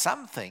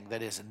something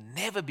that has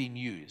never been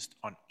used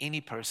on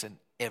any person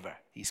ever.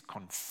 He's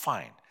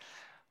confined.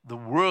 The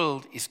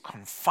world is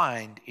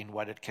confined in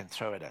what it can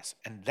throw at us.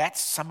 And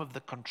that's some of the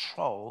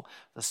control,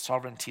 the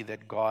sovereignty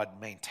that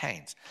God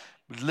maintains.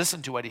 But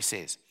listen to what he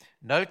says.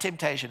 No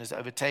temptation has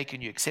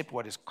overtaken you except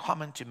what is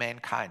common to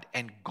mankind.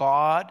 And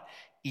God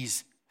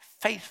is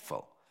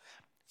faithful.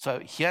 So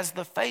here's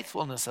the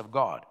faithfulness of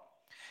God.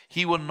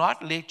 He will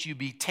not let you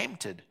be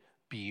tempted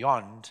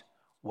beyond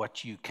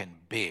what you can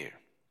bear.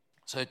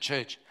 So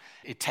church,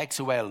 it takes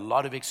away a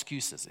lot of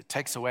excuses. It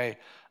takes away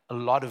a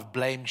lot of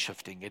blame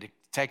shifting. It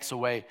takes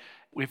away,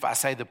 if I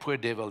say the poor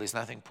devil, there's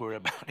nothing poor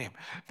about him.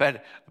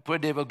 But the poor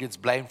devil gets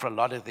blamed for a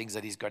lot of things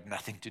that he's got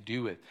nothing to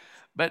do with.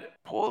 But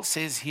Paul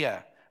says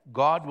here,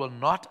 God will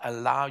not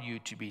allow you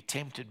to be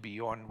tempted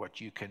beyond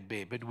what you can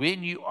bear. But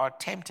when you are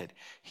tempted,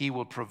 he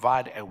will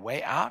provide a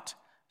way out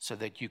so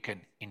that you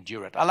can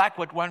endure it. I like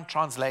what one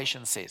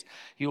translation says.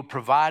 He will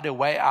provide a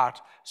way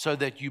out so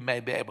that you may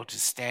be able to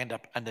stand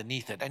up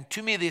underneath it. And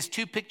to me, there's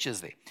two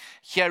pictures there.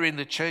 Here in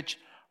the church,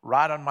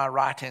 right on my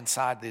right-hand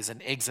side, there's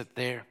an exit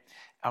there.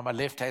 On my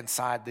left-hand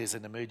side, there's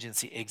an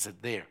emergency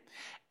exit there.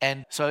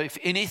 And so if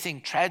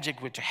anything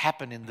tragic were to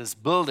happen in this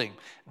building,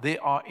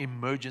 there are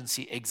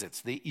emergency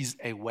exits. There is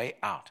a way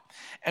out.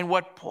 And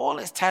what Paul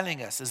is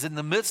telling us is in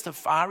the midst of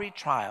fiery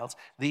trials,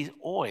 there's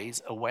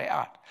always a way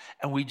out.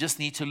 And we just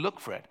need to look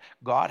for it.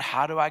 God,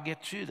 how do I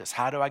get through this?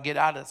 How do I get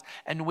out of this?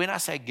 And when I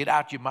say get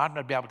out, you might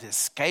not be able to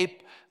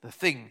escape the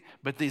thing,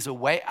 but there's a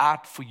way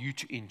out for you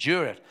to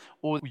endure it,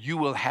 or you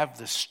will have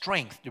the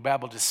strength to be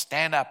able to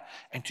stand up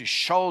and to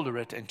shoulder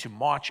it and to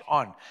march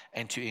on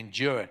and to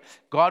endure it.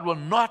 God will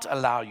not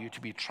allow you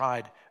to be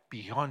tried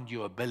beyond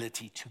your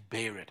ability to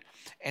bear it.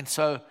 And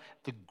so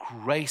the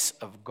grace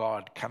of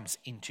God comes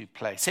into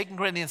play. 2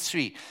 Corinthians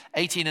 3,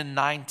 18 and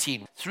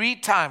 19. 3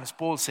 times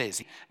Paul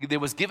says, there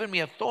was given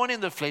me a thorn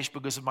in the flesh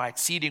because of my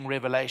exceeding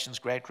revelations,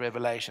 great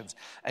revelations.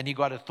 And he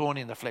got a thorn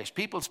in the flesh.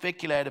 People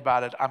speculate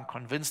about it. I'm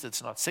convinced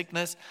it's not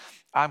sickness.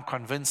 I'm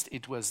convinced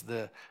it was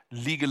the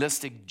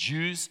legalistic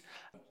Jews,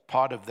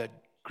 part of that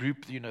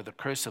group, the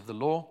curse of the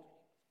law.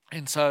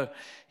 And so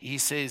he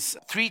says,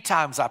 3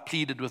 times I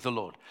pleaded with the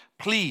Lord,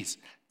 please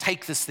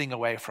take this thing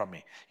away from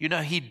me.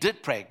 He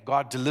did pray,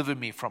 God, deliver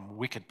me from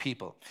wicked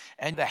people.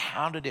 And they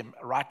hounded him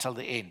right till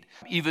the end.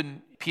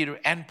 Even Peter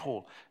and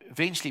Paul.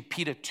 Eventually,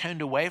 Peter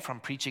turned away from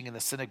preaching in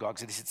the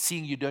synagogues. And he said,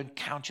 seeing you don't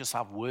count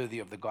yourself worthy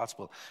of the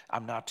gospel,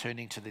 I'm now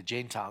turning to the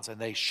Gentiles. And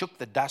they shook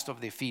the dust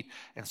off their feet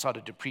and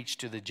started to preach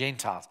to the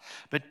Gentiles.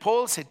 But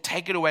Paul said,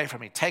 take it away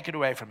from me, take it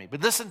away from me.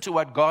 But listen to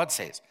what God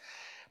says.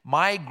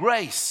 My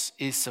grace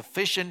is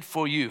sufficient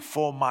for you,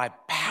 for my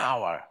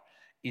power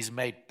is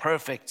made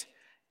perfect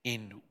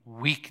in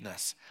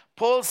weakness.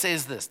 Paul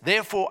says this,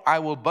 therefore I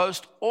will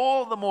boast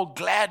all the more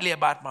gladly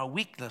about my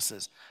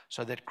weaknesses,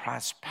 so that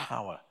Christ's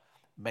power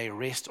may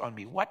rest on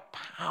me. What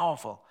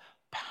powerful,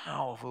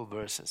 powerful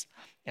verses.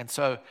 And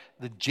so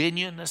the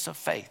genuineness of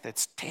faith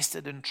that's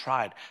tested and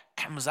tried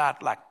comes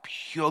out like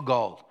pure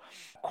gold,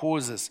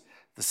 causes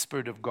the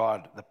Spirit of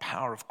God, the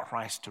power of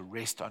Christ to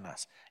rest on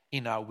us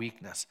in our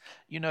weakness.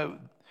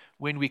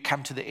 When we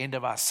come to the end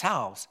of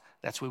ourselves,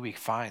 that's where we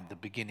find the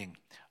beginning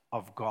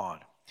of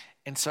God.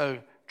 And so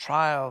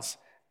trials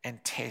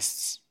and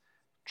tests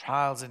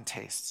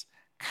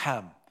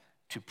come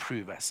to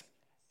prove us.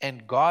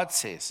 And God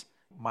says,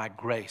 my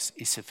grace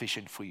is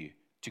sufficient for you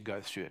to go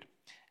through it.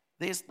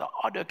 There's the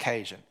odd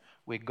occasion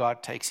where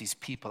God takes his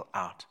people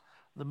out.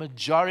 The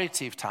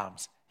majority of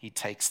times, he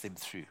takes them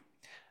through.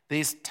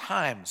 There's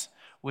times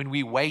when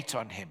we wait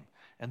on him.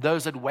 And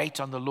those that wait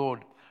on the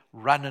Lord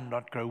run and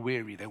not grow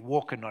weary. They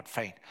walk and not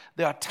faint.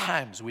 There are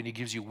times when he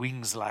gives you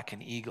wings like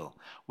an eagle,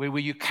 where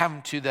you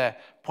come to the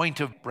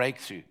point of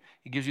breakthrough.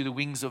 He gives you the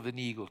wings of an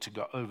eagle to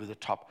go over the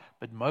top.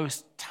 But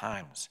most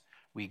times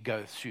we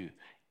go through.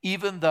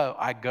 Even though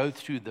I go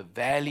through the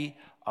valley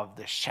of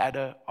the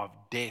shadow of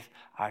death,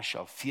 I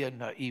shall fear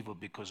no evil,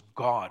 because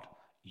God,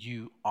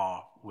 you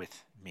are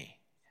with me.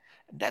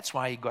 And that's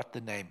why he got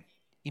the name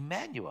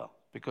Emmanuel,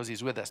 because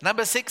he's with us.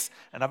 Number 6,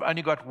 and I've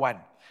only got one.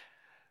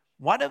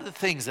 One of the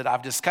things that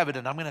I've discovered,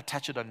 and I'm going to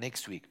touch it on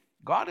next week,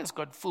 God has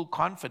got full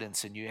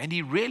confidence in you, and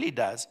he really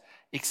does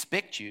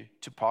expect you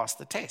to pass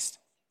the test.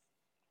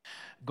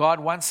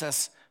 God wants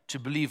us to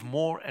believe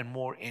more and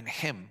more in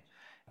him,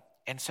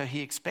 and so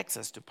he expects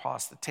us to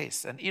pass the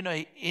test. And,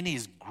 in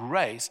his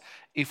grace,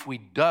 if we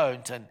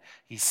don't, and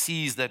he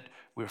sees that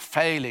we're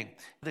failing,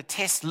 the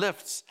test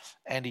lifts,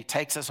 and he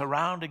takes us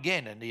around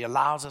again, and he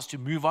allows us to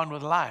move on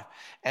with life.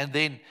 And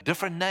then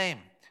different name,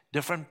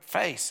 different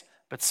face,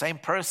 but same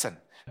person.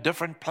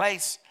 Different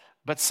place,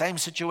 but same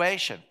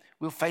situation.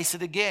 We'll face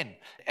it again.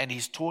 And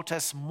he's taught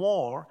us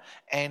more,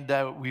 and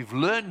we've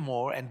learned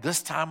more, and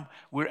this time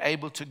we're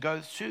able to go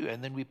through,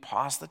 and then we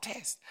pass the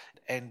test.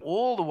 And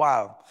all the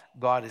while,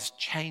 God is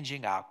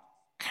changing our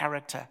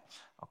character,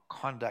 our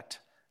conduct,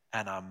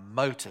 and our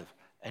motive,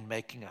 and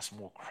making us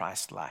more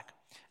Christ-like.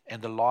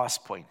 And the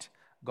last point,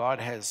 God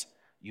has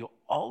your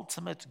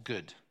ultimate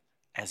good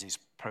as his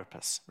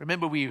purpose.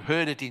 Remember, we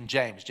heard it in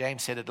James.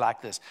 James said it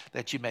like this,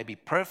 that you may be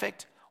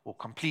perfect, or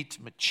complete,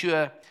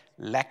 mature,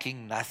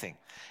 lacking nothing.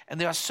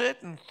 And there are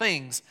certain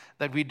things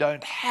that we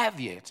don't have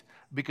yet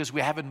because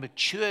we haven't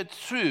matured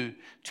through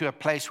to a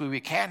place where we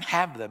can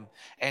have them,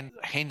 and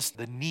hence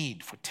the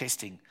need for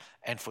testing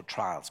and for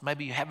trials.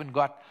 Maybe you haven't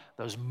got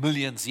those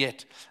millions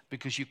yet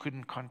because you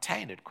couldn't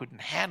contain it, couldn't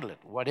handle it,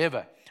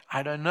 whatever.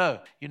 I don't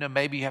know.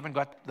 Maybe you haven't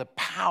got the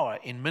power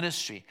in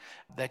ministry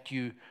that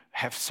you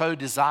have so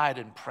desired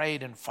and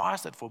prayed and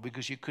fasted for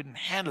because you couldn't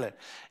handle it.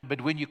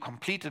 But when you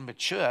complete and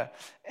mature,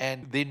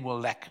 and then will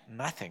lack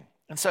nothing.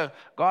 And so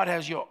God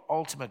has your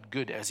ultimate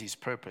good as his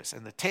purpose.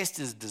 And the test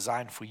is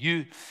designed for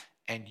you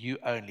and you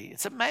only.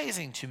 It's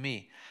amazing to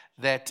me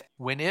that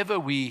whenever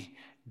we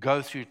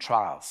go through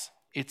trials,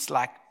 it's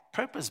like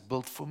purpose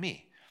built for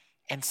me.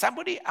 And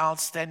somebody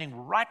else standing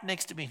right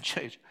next to me in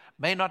church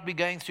may not be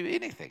going through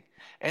anything.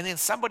 And then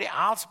somebody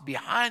else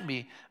behind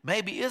me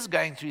maybe is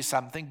going through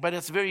something, but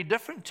it's very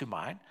different to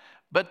mine.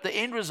 But the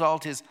end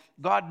result is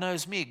God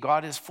knows me,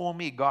 God is for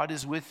me, God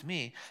is with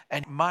me,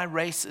 and my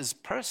race is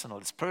personal.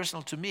 It's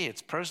personal to me,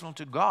 it's personal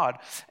to God,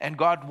 and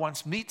God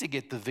wants me to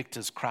get the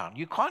victor's crown.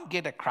 You can't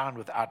get a crown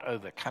without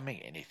overcoming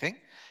anything,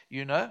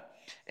 you know?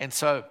 And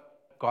so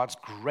God's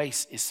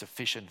grace is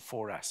sufficient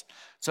for us.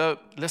 So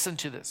listen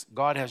to this.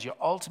 God has your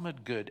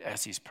ultimate good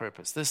as his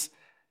purpose. This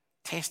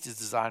test is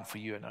designed for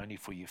you and only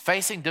for you.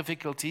 Facing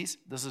difficulties,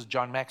 this is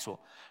John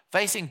Maxwell,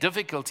 facing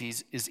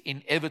difficulties is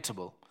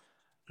inevitable.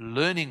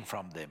 Learning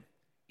from them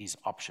is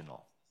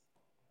optional.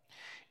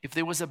 If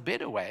there was a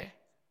better way,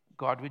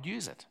 God would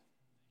use it.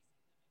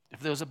 If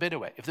there was a better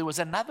way, if there was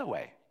another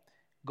way,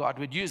 God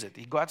would use it.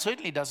 God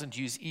certainly doesn't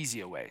use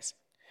easier ways.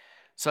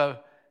 So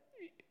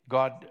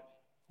God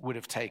would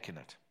have taken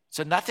it.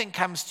 So nothing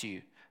comes to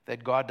you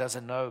that God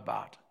doesn't know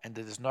about and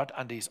that is not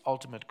under his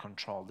ultimate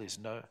control. There's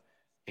no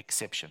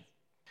exception.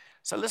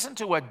 So listen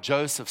to what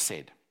Joseph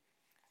said.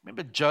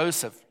 Remember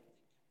Joseph,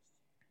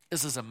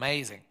 this is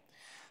amazing.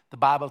 The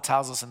Bible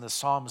tells us in the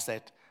Psalms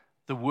that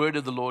the word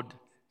of the Lord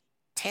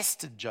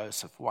tested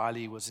Joseph while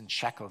he was in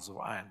shackles of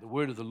iron, the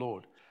word of the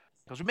Lord.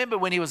 Because remember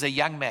when he was a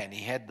young man,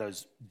 he had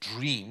those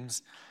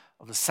dreams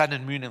of the sun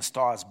and moon and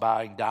stars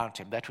bowing down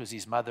to him. That was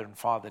his mother and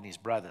father and his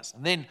brothers.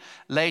 And then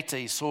later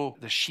he saw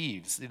the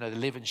sheaves, the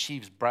 11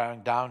 sheaves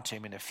bowing down to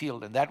him in a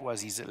field, and that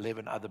was his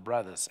 11 other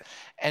brothers.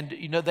 And,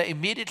 they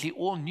immediately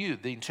all knew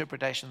the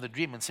interpretation of the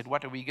dream and said,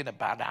 what, are we going to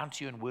bow down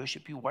to you and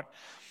worship you? What?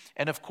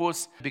 And of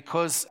course,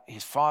 because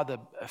his father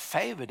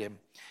favored him,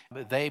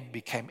 they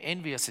became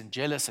envious and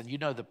jealous, and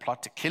the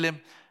plot to kill him.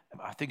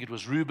 I think it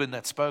was Reuben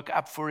that spoke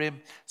up for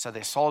him. So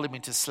they sold him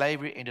into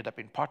slavery, ended up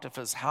in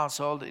Potiphar's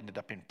household, ended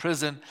up in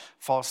prison,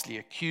 falsely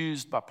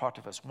accused by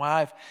Potiphar's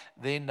wife.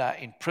 Then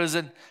in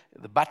prison,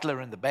 the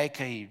butler and the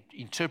baker, he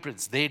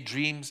interprets their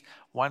dreams.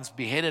 One's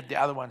beheaded, the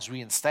other one's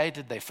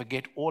reinstated. They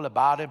forget all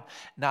about him.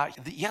 Now,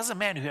 here's a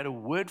man who had a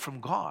word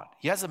from God.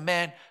 Here's a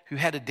man who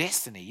had a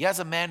destiny. Here's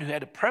a man who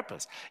had a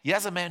purpose.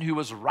 Here's a man who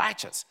was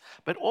righteous.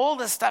 But all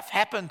this stuff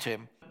happened to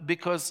him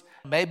because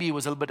maybe he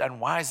was a little bit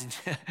unwise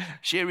in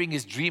sharing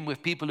his dream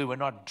with people who were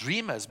not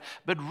dreamers.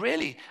 But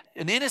really,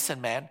 an innocent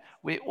man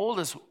where all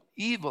this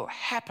evil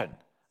happened.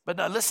 But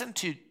now listen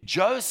to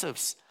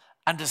Joseph's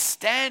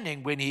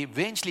understanding when he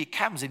eventually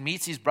comes and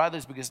meets his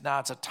brothers, because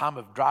now it's a time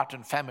of drought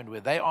and famine where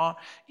they are.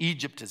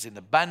 Egypt is in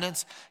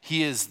abundance.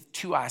 He is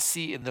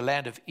 2IC in the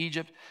land of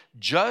Egypt.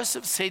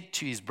 Joseph said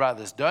to his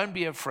brothers, don't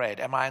be afraid.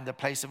 Am I in the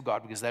place of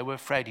God? Because they were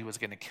afraid he was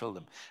going to kill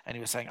them. And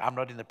he was saying, I'm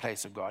not in the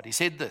place of God. He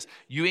said this,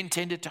 you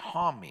intended to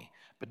harm me,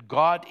 but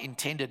God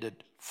intended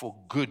it for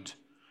good,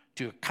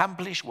 to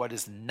accomplish what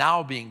is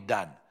now being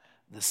done,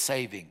 the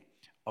saving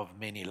of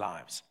many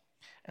lives.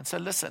 And so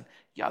listen,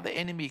 the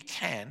enemy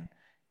can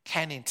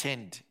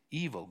intend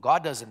evil.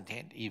 God doesn't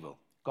intend evil.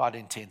 God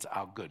intends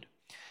our good.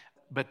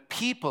 But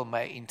people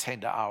may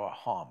intend our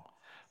harm.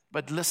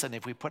 But listen,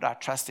 if we put our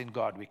trust in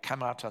God, we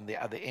come out on the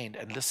other end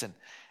and listen,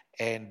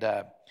 and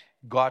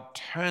God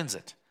turns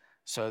it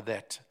so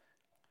that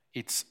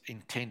it's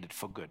intended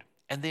for good.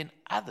 And then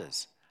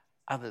others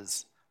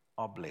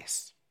are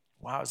blessed.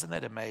 Wow, isn't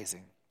that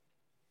amazing?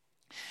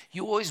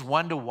 You always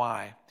wonder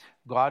why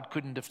God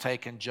couldn't have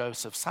taken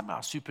Joseph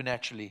somehow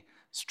supernaturally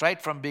straight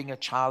from being a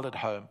child at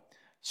home,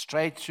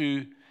 straight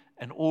through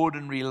an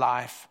ordinary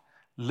life,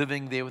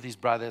 living there with his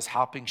brothers,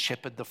 helping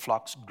shepherd the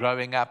flocks,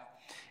 growing up,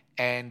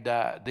 and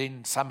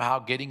then somehow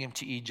getting him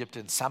to Egypt,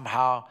 and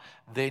somehow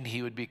then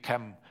he would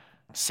become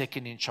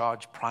second in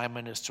charge prime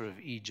minister of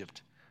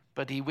Egypt.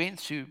 But he went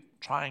through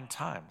trying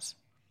times.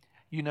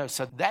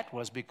 So that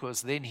was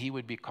because then he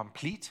would be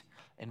complete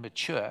and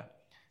mature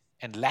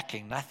and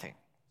lacking nothing.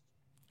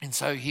 And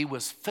so he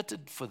was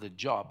fitted for the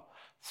job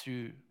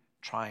through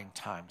trying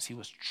times. He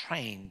was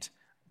trained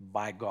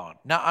by God.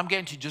 Now, I'm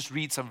going to just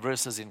read some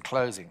verses in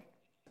closing.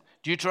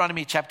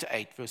 Deuteronomy chapter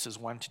 8, verses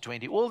 1 to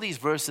 20. All these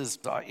verses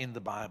are in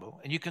the Bible,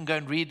 and you can go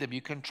and read them.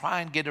 You can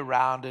try and get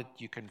around it.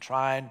 You can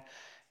try and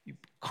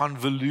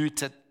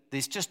convolute it.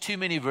 There's just too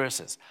many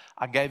verses.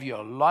 I gave you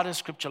a lot of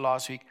scripture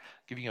last week,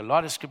 giving you a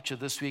lot of scripture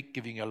this week,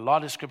 giving you a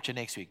lot of scripture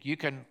next week. You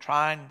can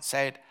try and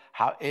say it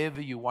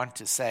however you want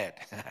to say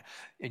it.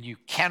 And you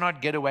cannot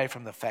get away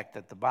from the fact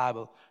that the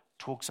Bible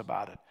talks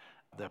about it.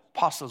 The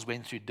apostles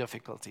went through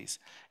difficulties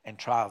and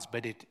trials,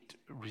 but it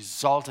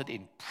resulted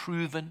in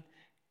proven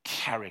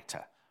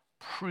character.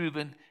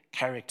 Proven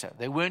character.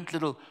 They weren't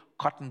little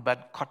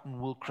cotton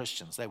wool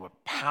Christians. They were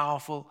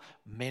powerful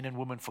men and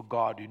women for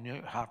God who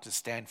knew how to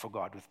stand for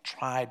God with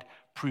tried,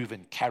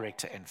 proven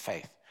character and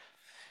faith.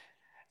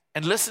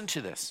 And listen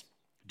to this.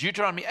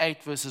 Deuteronomy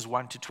 8, verses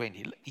 1 to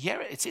 20.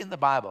 Here, it's in the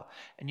Bible.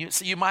 And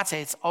so you might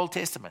say it's Old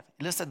Testament.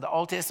 Listen, the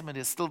Old Testament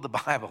is still the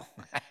Bible.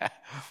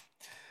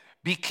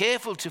 Be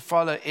careful to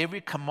follow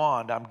every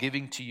command I'm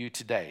giving to you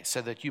today,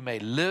 so that you may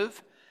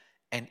live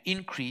and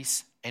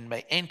increase and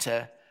may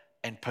enter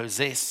and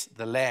possess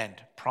the land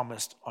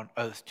promised on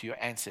oath to your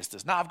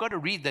ancestors. Now, I've got to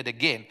read that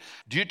again.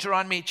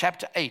 Deuteronomy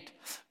chapter 8,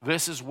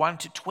 verses 1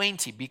 to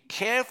 20. Be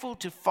careful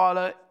to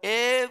follow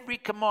every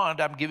command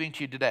I'm giving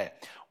to you today.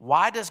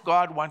 Why does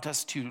God want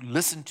us to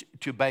listen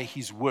to obey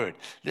his word?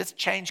 Let's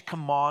change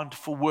command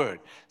for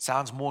word.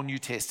 Sounds more New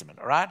Testament,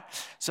 all right?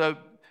 So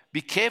be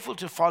careful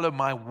to follow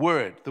my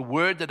word, the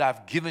word that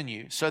I've given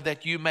you, so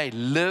that you may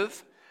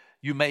live,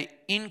 you may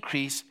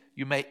increase,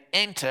 you may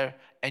enter,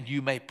 and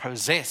you may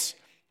possess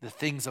the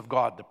things of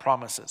God, the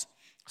promises.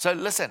 So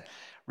listen,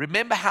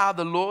 remember how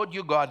the Lord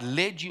your God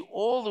led you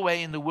all the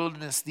way in the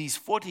wilderness these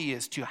 40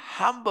 years to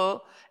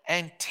humble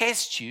and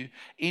test you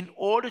in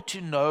order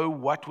to know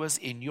what was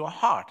in your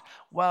heart.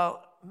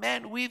 Well,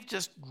 man, we've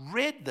just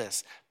read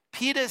this.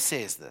 Peter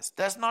says this.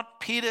 Does not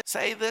Peter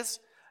say this?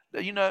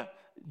 You know,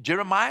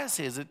 Jeremiah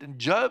says it and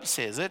Job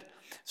says it.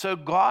 So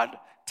God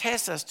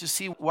tests us to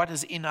see what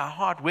is in our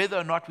heart, whether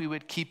or not we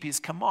would keep his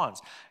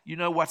commands. You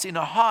know, what's in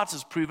our hearts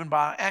is proven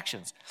by our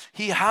actions.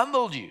 He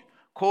humbled you,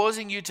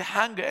 causing you to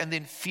hunger and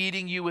then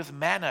feeding you with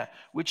manna,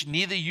 which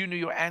neither you nor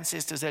your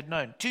ancestors had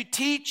known, to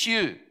teach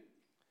you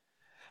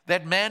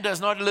that man does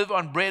not live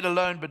on bread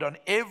alone, but on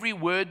every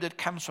word that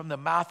comes from the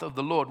mouth of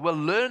the Lord. Well,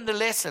 learn the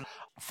lesson,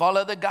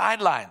 follow the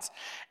guidelines.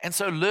 And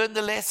so learn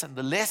the lesson.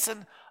 The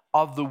lesson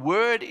of the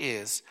word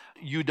is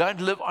you don't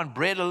live on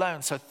bread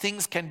alone, so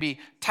things can be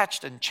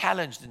touched and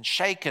challenged and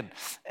shaken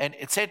and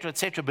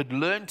etc., but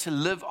learn to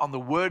live on the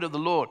word of the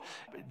Lord.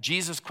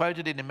 Jesus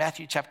quoted it in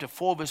Matthew chapter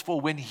 4, verse 4,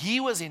 when he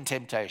was in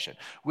temptation,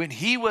 when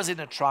he was in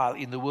a trial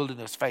in the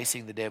wilderness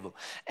facing the devil.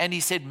 And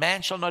he said,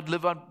 man shall not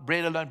live on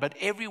bread alone, but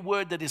every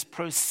word that is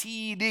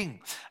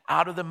proceeding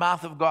out of the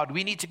mouth of God.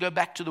 We need to go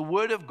back to the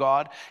word of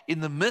God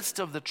in the midst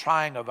of the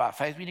trying of our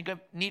faith. We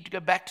need to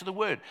go back to the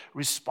word.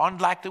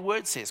 Respond like the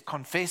word says.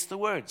 Confess the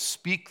word.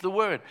 Speak the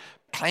word.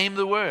 Claim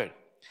the word.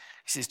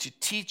 He says to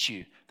teach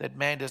you that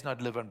man does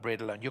not live on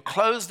bread alone. Your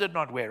clothes did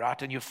not wear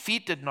out and your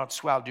feet did not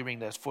swell during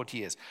those 40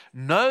 years.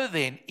 Know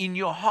then in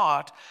your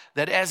heart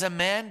that as a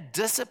man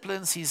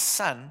disciplines his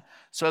son,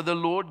 so the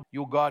Lord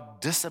your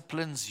God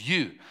disciplines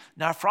you.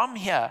 Now from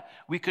here,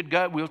 we could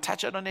go, we'll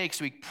touch on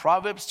next week,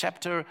 Proverbs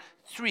chapter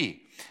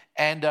 3.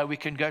 And we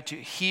can go to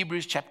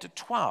Hebrews chapter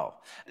 12,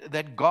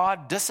 that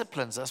God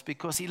disciplines us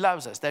because he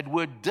loves us. That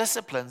word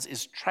disciplines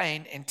is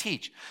train and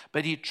teach.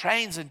 But he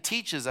trains and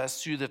teaches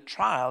us through the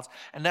trials.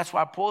 And that's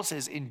why Paul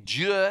says,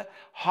 endure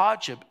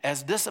hardship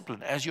as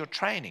discipline, as your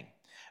training,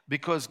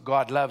 because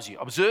God loves you.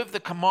 Observe the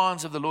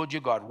commands of the Lord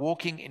your God,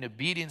 walking in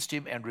obedience to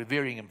him and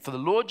revering him. For the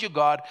Lord your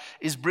God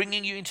is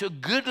bringing you into a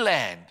good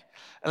land,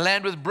 a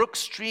land with brooks,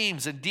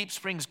 streams, and deep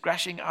springs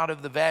gushing out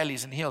of the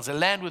valleys and hills, a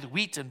land with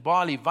wheat and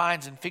barley,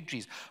 vines and fig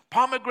trees,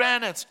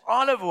 pomegranates,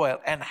 olive oil,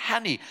 and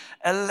honey,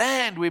 a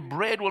land where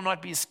bread will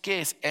not be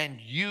scarce, and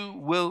you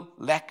will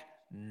lack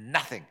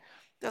nothing.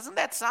 Doesn't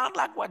that sound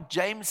like what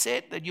James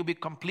said, that you'll be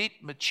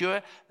complete,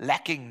 mature,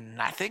 lacking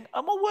nothing?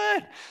 Oh, my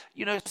word.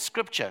 You know,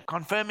 scripture,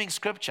 confirming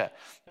scripture.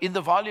 In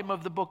the volume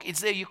of the book, it's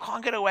there. You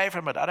can't get away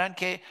from it. I don't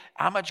care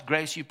how much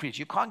grace you preach.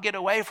 You can't get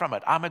away from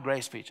it. I'm a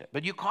grace preacher.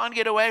 But you can't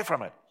get away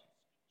from it,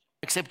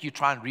 except you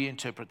try and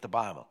reinterpret the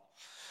Bible.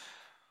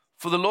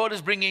 For the Lord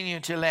is bringing you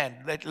into a land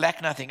that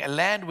lack nothing, a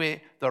land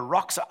where the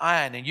rocks are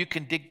iron and you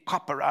can dig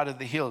copper out of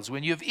the hills.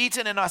 When you have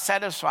eaten and are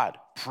satisfied,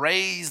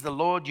 praise the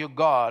Lord your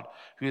God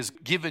who has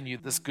given you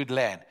this good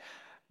land.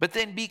 But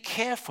then be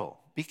careful.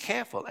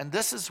 And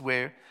this is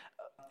where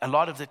a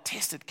lot of the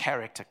tested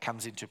character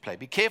comes into play.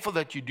 Be careful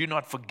that you do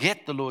not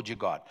forget the Lord your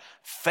God,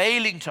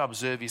 failing to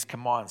observe his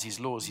commands,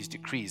 his laws, his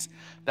decrees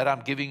that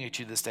I'm giving you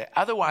to this day.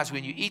 Otherwise,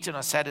 when you eat and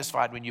are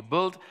satisfied, when you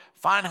build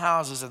fine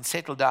houses and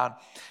settle down,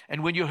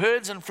 and when your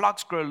herds and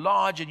flocks grow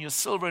large and your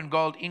silver and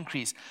gold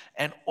increase,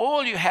 and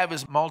all you have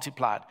is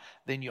multiplied,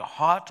 then your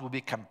heart will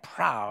become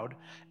proud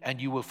and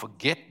you will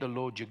forget the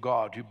Lord your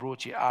God who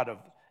brought you out of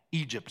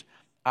Egypt,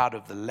 out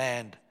of the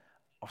land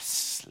of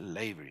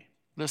slavery.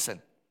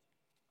 Listen,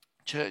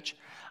 church,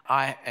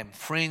 I am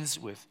friends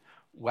with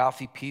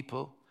wealthy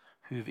people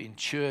who've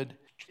endured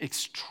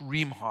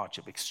extreme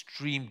hardship,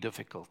 extreme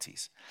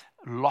difficulties,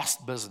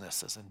 lost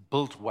businesses and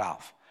built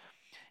wealth.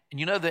 And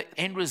you know, the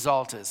end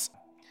result is,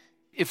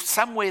 if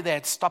somewhere they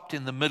had stopped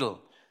in the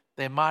middle,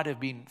 they might have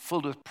been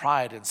filled with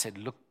pride and said,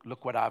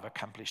 look what I've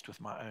accomplished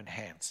with my own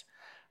hands.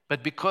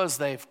 But because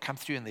they've come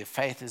through and their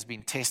faith has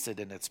been tested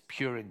and it's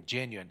pure and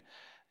genuine,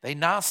 they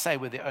now say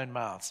with their own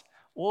mouths,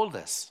 all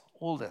this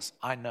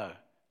I know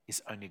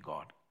is only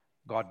God.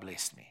 God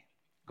blessed me.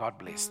 God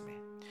blessed me.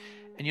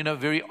 And you know,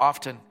 very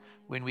often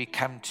when we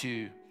come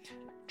to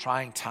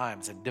trying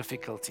times and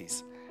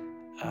difficulties,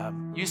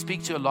 you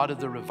speak to a lot of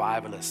the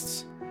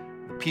revivalists,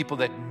 the people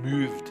that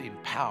moved in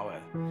power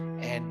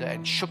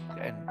and shook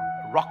and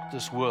rocked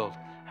this world.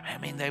 I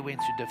mean, they went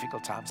through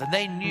difficult times and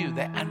they knew,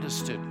 they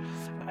understood.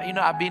 You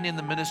know, I've been in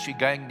the ministry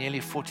going nearly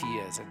 40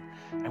 years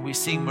and we're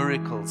seeing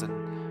miracles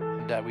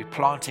and we're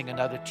planting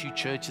another 2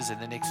 churches in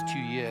the next 2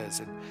 years,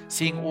 and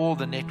seeing all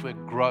the network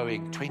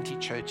growing, 20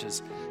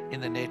 churches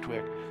in the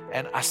network.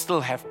 And I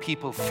still have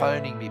people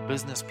phoning me,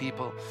 business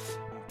people,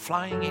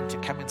 flying in to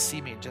come and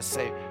see me and just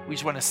say, we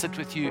just want to sit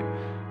with you.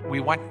 We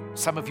want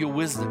some of your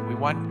wisdom. We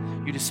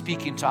want you to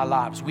speak into our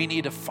lives. We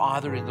need a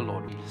father in the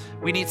Lord.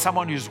 We need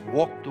someone who's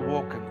walked the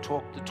walk and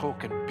talked the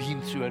talk and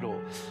been through it all.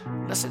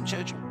 Listen,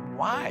 church,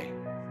 why?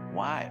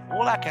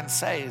 All I can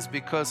say is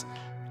because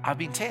I've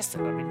been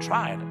tested, I've been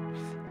tried,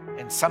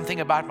 and something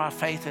about my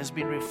faith has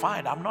been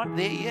refined. I'm not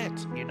there yet,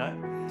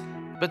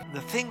 But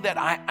the thing that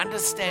I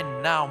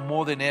understand now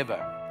more than ever,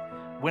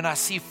 when I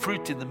see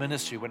fruit in the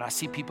ministry, when I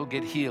see people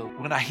get healed,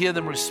 when I hear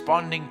them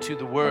responding to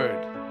the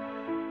word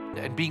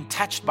and being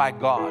touched by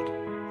God,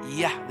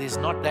 there's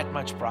not that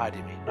much pride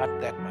in me, not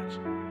that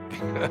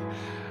much.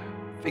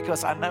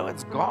 Because I know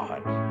it's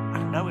God.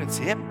 I know it's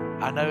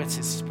Him. I know it's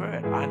His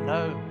Spirit.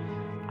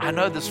 I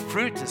know this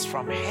fruit is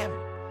from Him.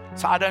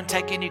 So I don't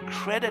take any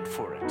credit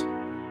for it.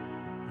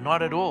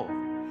 Not at all.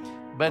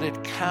 But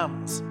it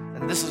comes,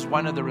 and this is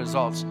one of the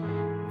results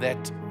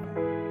that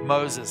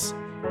Moses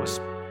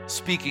was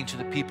speaking to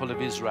the people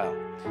of Israel.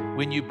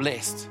 When you're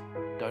blessed,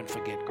 don't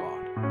forget God.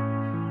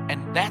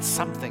 And that's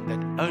something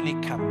that only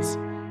comes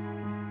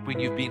when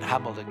you've been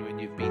humbled and when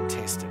you've been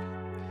tested.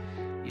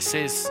 He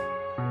says,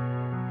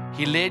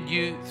 He led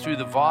you through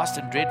the vast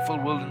and dreadful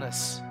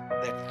wilderness,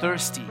 that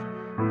thirsty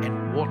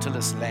and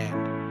waterless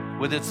land,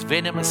 with its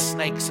venomous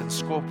snakes and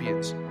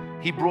scorpions.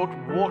 He brought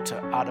water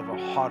out of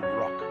a hard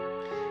rock.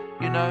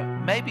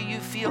 Maybe you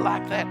feel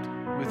like that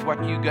with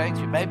what you're going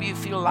through. Maybe you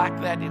feel like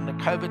that in the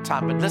COVID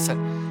time. But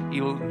listen,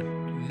 He will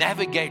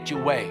navigate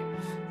your way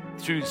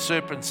through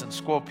serpents and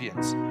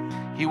scorpions.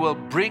 He will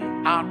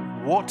bring out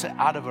water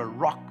out of a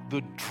rock,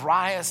 the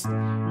driest,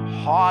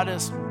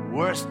 hardest,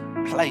 worst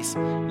place.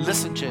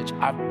 Listen, church,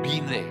 I've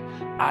been there.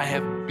 I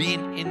have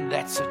been in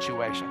that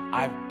situation.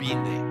 I've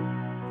been there.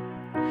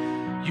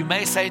 You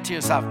may say to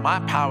yourself, my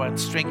power and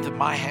strength of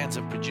my hands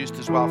have produced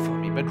as well for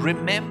me. But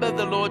remember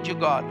the Lord your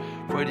God,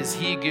 for it is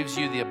He who gives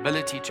you the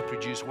ability to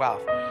produce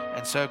wealth,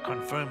 and so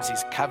confirms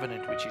His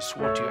covenant which He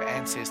swore to your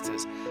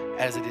ancestors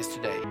as it is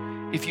today.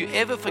 If you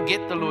ever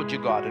forget the Lord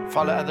your God and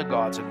follow other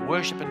gods and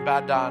worship and bow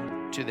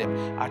down to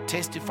them, I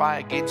testify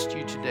against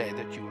you today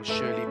that you will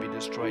surely be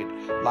destroyed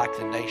like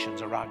the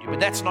nations around you. But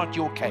that's not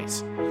your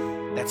case.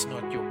 That's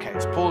not your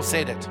case. Paul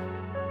said it.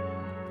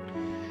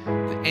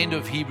 The end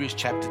of Hebrews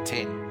chapter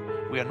 10.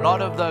 We are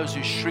not of those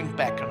who shrink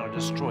back and are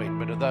destroyed,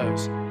 but of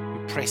those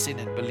who press in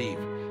and believe.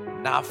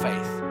 Now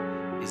faith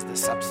is the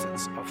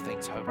substance of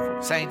things hoped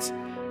for. Saints,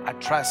 I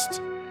trust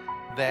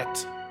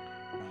that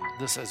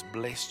this has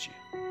blessed you.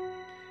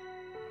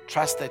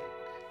 Trust that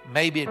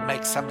maybe it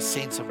makes some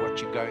sense of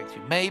what you're going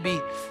through. Maybe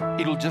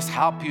it'll just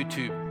help you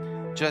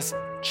to just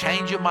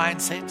change your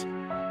mindset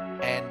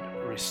and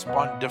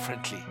respond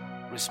differently.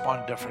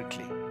 Respond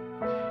differently.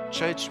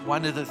 Church,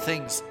 one of the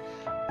things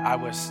I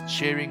was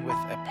sharing with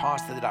a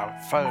pastor that I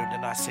phoned,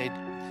 and I said,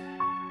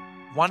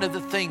 one of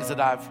the things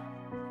that I've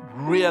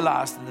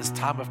realized in this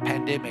time of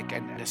pandemic,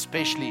 and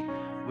especially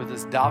with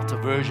this Delta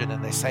version,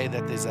 and they say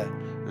that there's a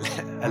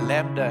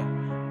Lambda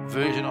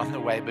version on the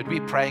way, but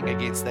we're praying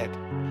against that,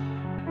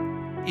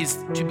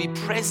 is to be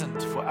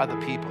present for other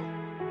people.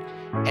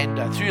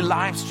 And through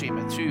live stream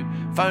and through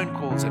phone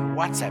calls and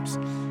WhatsApps,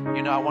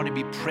 I want to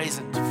be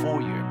present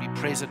for you and be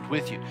present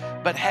with you.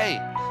 But hey,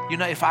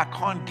 if I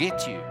can't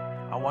get you,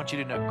 I want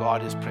you to know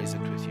God is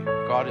present with you.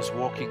 God is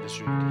walking this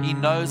route. He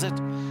knows it.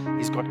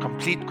 He's got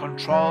complete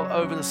control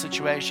over the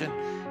situation.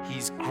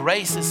 His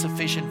grace is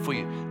sufficient for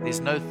you.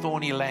 There's no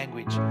thorny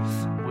language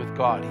with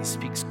God. He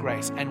speaks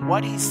grace. And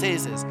what He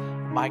says is,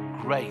 my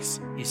grace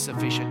is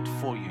sufficient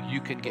for you.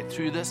 You can get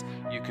through this.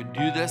 You can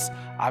do this.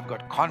 I've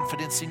got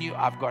confidence in you.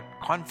 I've got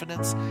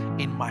confidence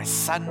in my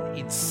son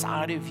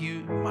inside of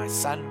you. My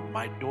son,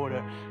 my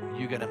daughter,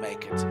 you're going to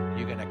make it.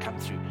 You're going to come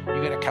through.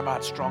 You're going to come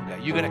out stronger.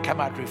 You're going to come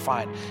out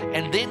refined.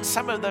 And then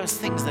some of those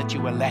things that you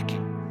were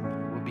lacking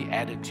will be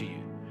added to you.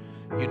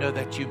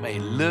 That you may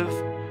live,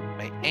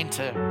 may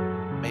enter,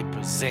 may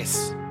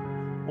possess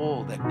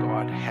all that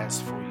God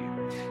has for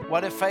you.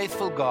 What a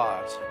faithful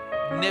God.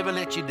 Never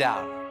let you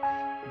down.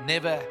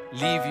 Never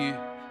leave you,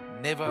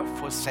 never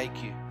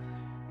forsake you,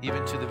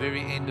 even to the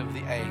very end of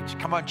the age.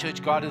 Come on,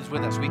 church, God is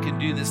with us. We can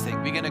do this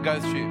thing. We're going to go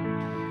through.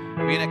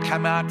 We're going to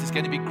come out. There's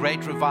going to be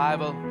great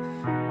revival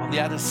on the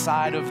other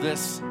side of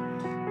this.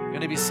 Going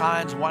to be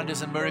signs,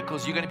 wonders, and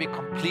miracles. You're going to be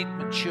complete,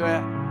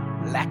 mature,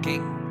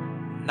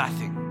 lacking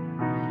nothing.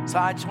 So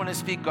I just want to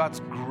speak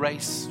God's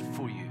grace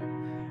for you.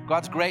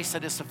 God's grace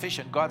that is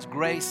sufficient. God's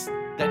grace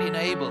that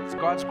enables.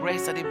 God's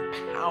grace that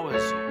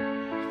empowers you.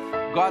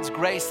 God's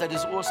grace that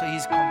is also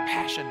His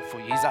compassion for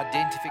you, His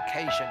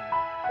identification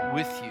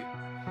with you.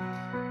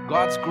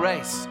 God's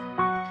grace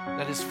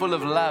that is full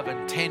of love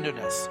and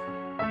tenderness.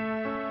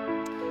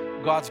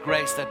 God's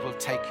grace that will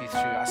take you through.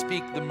 I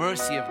speak the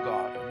mercy of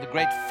God, the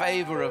great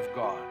favor of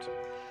God,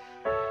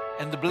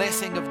 and the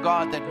blessing of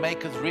God that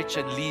maketh rich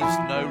and leaves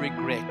no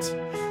regret.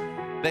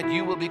 That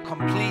you will be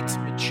complete,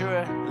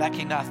 mature,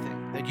 lacking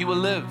nothing. That you will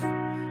live.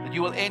 That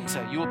you will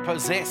enter, you will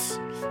possess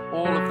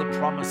all of the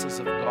promises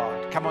of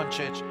God. Come on,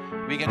 church.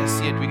 We're going to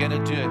see it. We're going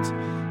to do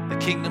it. The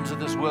kingdoms of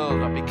this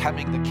world are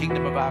becoming the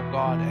kingdom of our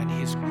God and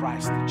His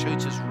Christ. The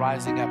church is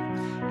rising up,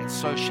 and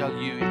so shall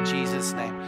you in Jesus' name.